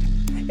feet.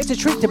 It's a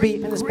treat to be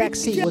in this back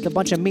seat with a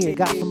bunch of meat I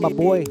got from my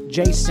boy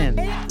Jason.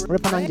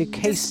 Ripping on your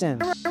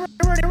casing.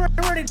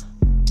 I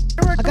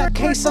got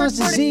Caisson's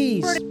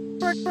disease.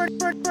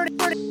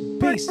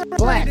 Beast,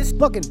 black,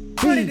 fucking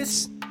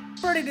beats.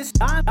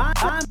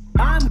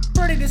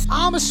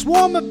 I'm a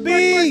swarm of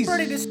bees.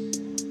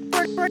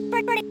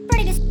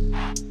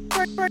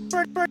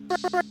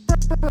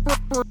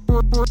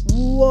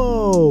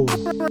 Whoa.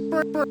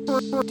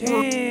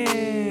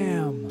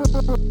 Damn.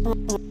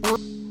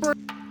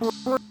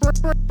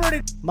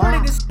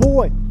 My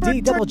boy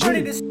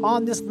D-double-G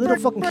on this little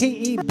fucking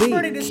KEB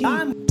keyboard.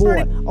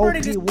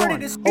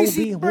 OP1,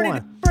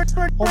 OB1.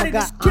 Oh my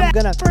god, I'm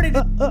gonna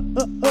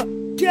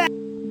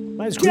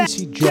My name's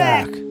Greasy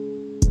Jack.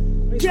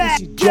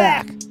 Greasy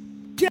Jack.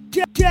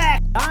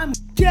 Jack. I'm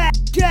Jack.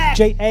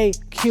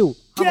 J-A-Q.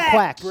 I'm a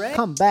quack. Jack.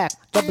 Come back.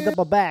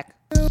 Double back.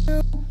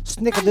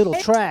 Snick-a-doodle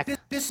track.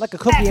 Like a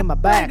cookie in my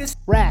back.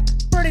 Rack.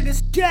 Ready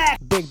to Jack.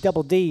 Big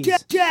double D's.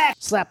 Jack.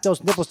 Slap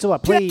those nipples till I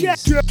please.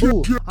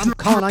 Ooh, I'm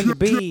calling on your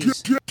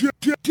bees.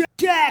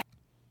 Jack.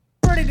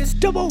 Ready to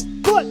Double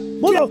foot,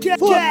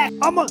 motherfucker.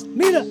 I'ma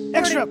need an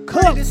extra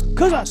cup.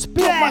 Cause I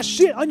spilled my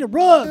shit on your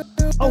rug.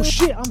 Oh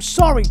shit, I'm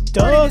sorry,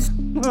 Doug.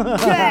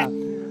 Jack.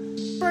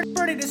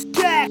 Ready to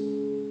Jack.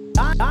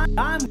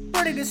 I'm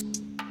ready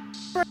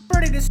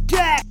to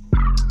Jack.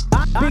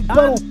 Big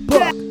bottle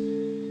buck.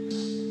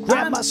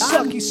 Grab my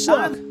sucky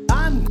suck.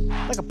 I'm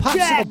Like a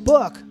popsicle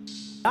buck.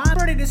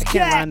 ready to Can't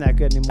Jack. rhyme that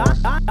good anymore.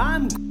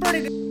 I'm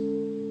ready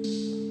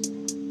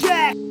to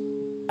Jack.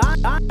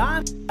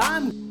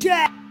 I'm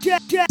Jack.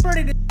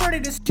 Ready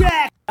to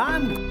Jack.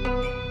 I'm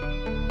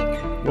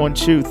 1,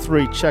 2,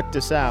 3. Check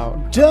this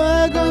out.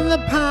 Doug on the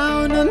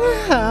pound in the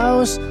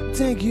house.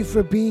 Thank you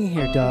for being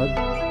here, Doug.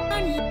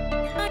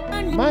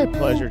 My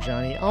pleasure,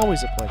 Johnny.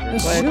 Always a pleasure.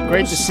 It's Glad- super-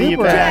 great to see you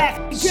super-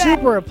 back.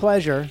 Super a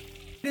pleasure.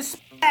 this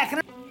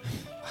Jack.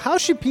 How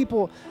should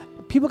people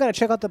got to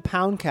check out the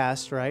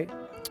Poundcast, right?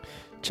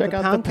 Check The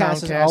out the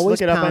Poundcast is Poundcast. always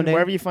Look it up on pounding.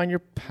 wherever you find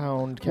your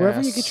Poundcast.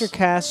 Wherever you get your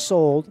cast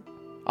sold,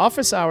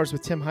 Office Hours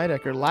with Tim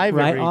Heidecker live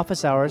right? every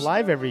Office hours.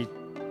 live every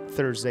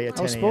Thursday at 10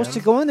 I was supposed to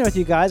a.m. go in there with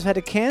you guys. I had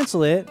to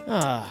cancel it.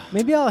 Ah,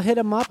 Maybe I'll hit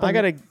him up. I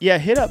gotta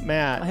hit up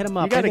Matt. I'll hit him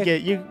up. You gotta I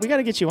get you. We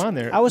gotta get you on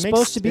there. I was Makes-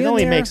 supposed to be It in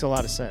only there. makes a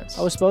lot of sense.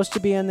 I was supposed to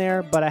be in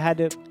there, but I had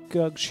to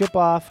go ship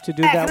off to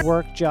do that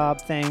work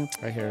job thing.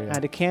 I hear you. I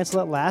had to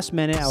cancel it last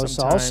minute. I was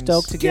all Sometimes-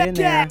 stoked to get in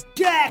there.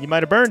 Jack. You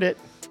might have burned it.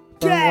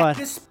 Burn what?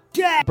 This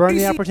Jack. Burn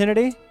the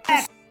opportunity?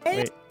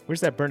 Wait,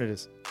 where's that burn it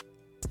is?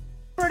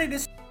 Ready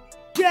to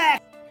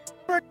Jack.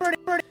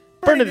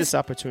 Burn it this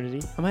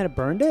opportunity. I might have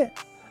burned it.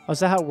 Oh, is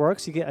that how it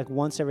works? You get like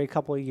once every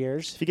couple of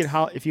years. If you get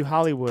if you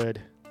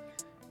Hollywood,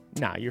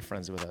 nah, you're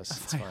friends with us.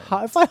 It's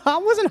fine. If I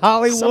wasn't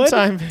Hollywood,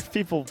 Sometimes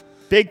people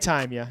big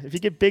time you. If you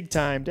get big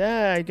timed,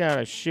 I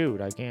gotta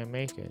shoot. I can't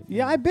make it.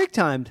 yeah, I big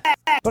timed,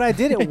 but I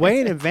did it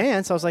way in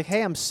advance. I was like,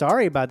 "Hey, I'm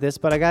sorry about this,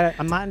 but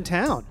I'm not in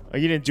town." Oh,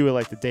 you didn't do it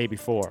like the day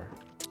before.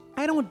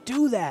 I don't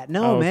do that.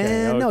 No, Okay,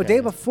 man. No, okay. day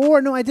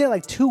before. No, I did it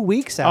like 2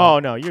 weeks out. Oh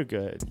no, you're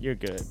good. You're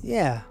good.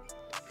 Yeah.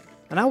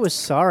 And I was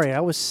sorry. I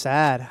was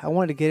sad. I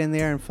wanted to get in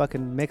there and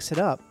fucking mix it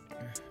up.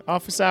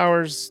 Office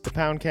Hours, the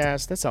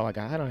Poundcast. That's all I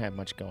got. I don't have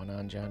much going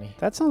on, Johnny.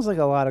 That sounds like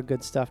a lot of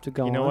good stuff to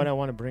go on. You know what I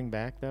want to bring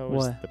back though? Is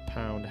What? the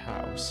Pound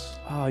House.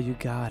 Oh, you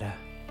gotta.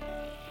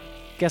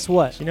 Guess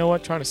what? You know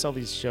what? Trying to sell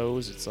these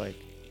shows, it's like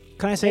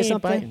Can I say they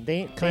ain't something?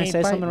 biting. Can I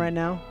say something right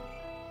now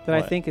that I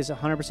What? think is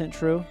 100%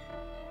 true?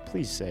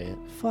 Please say it.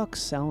 Fuck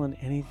selling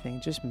anything.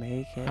 Just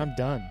make it. I'm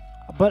done.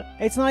 But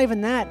it's not even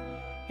that.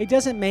 It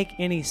doesn't make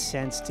any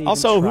sense to even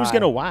Also, who's try.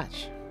 gonna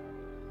watch?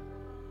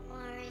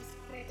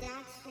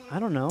 I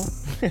don't know.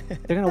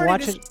 They're gonna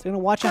watch it. They're gonna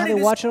watch it how they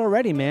watch it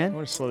already, I man.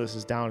 want to slow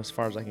this down as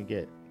far as I can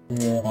get.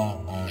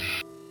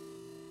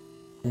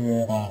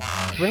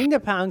 Bring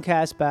the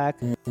Poundcast back.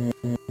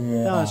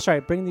 No, sorry.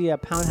 Bring the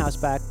Pound House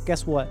back.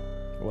 Guess what?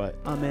 What?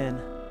 I'm in.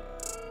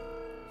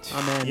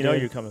 I'm in. You know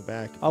dude. you're coming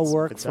back. I'll It's-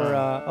 work it's for.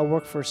 on. I'll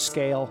work for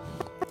Scale.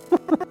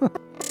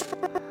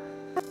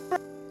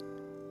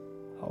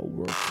 I'll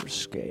work for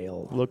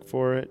Scale. Look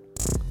for it.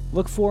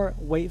 Look for it.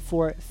 Wait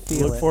for it.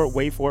 Feel Look for it.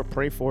 Wait for it.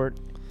 Pray for it.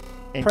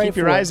 And Pray keep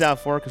your for it. eyes out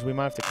for it because we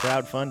might have to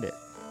crowdfund it.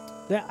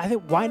 Yeah, I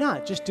think why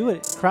not? Just do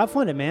it.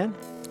 Crowdfund it, man.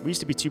 We used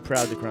to be too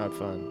proud to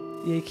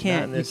crowdfund. You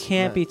can't. in this- you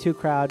can't not- be too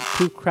proud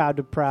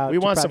to proud. We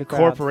too want proud some to crowd.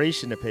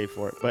 corporation to pay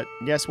for it. But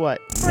guess what?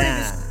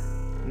 Nah.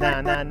 We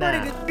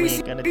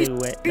ain't gonna do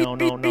it. No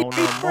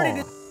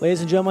more.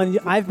 Ladies and gentlemen,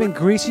 I've been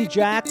Greasy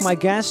Jack. My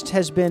guest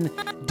has been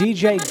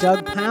DJ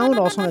Doug Pound,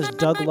 also known as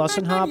Doug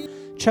Lussenhop.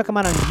 Check him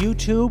out on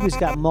YouTube. He's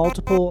got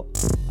multiple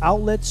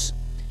outlets.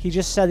 He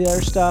just said the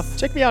other stuff.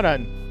 Check me out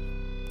on.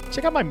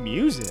 Check out my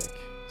music.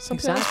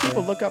 Sometimes Exactly.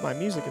 people look up my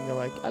music and they're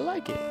like, I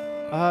like it.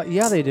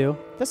 Yeah, they do.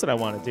 That's what I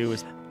want to do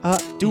is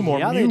Do more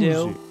yeah, music. They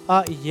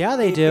do. Yeah,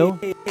 they do.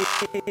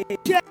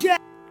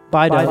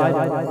 Bye, Doug.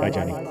 Bye,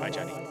 Johnny. Bye,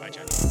 Johnny.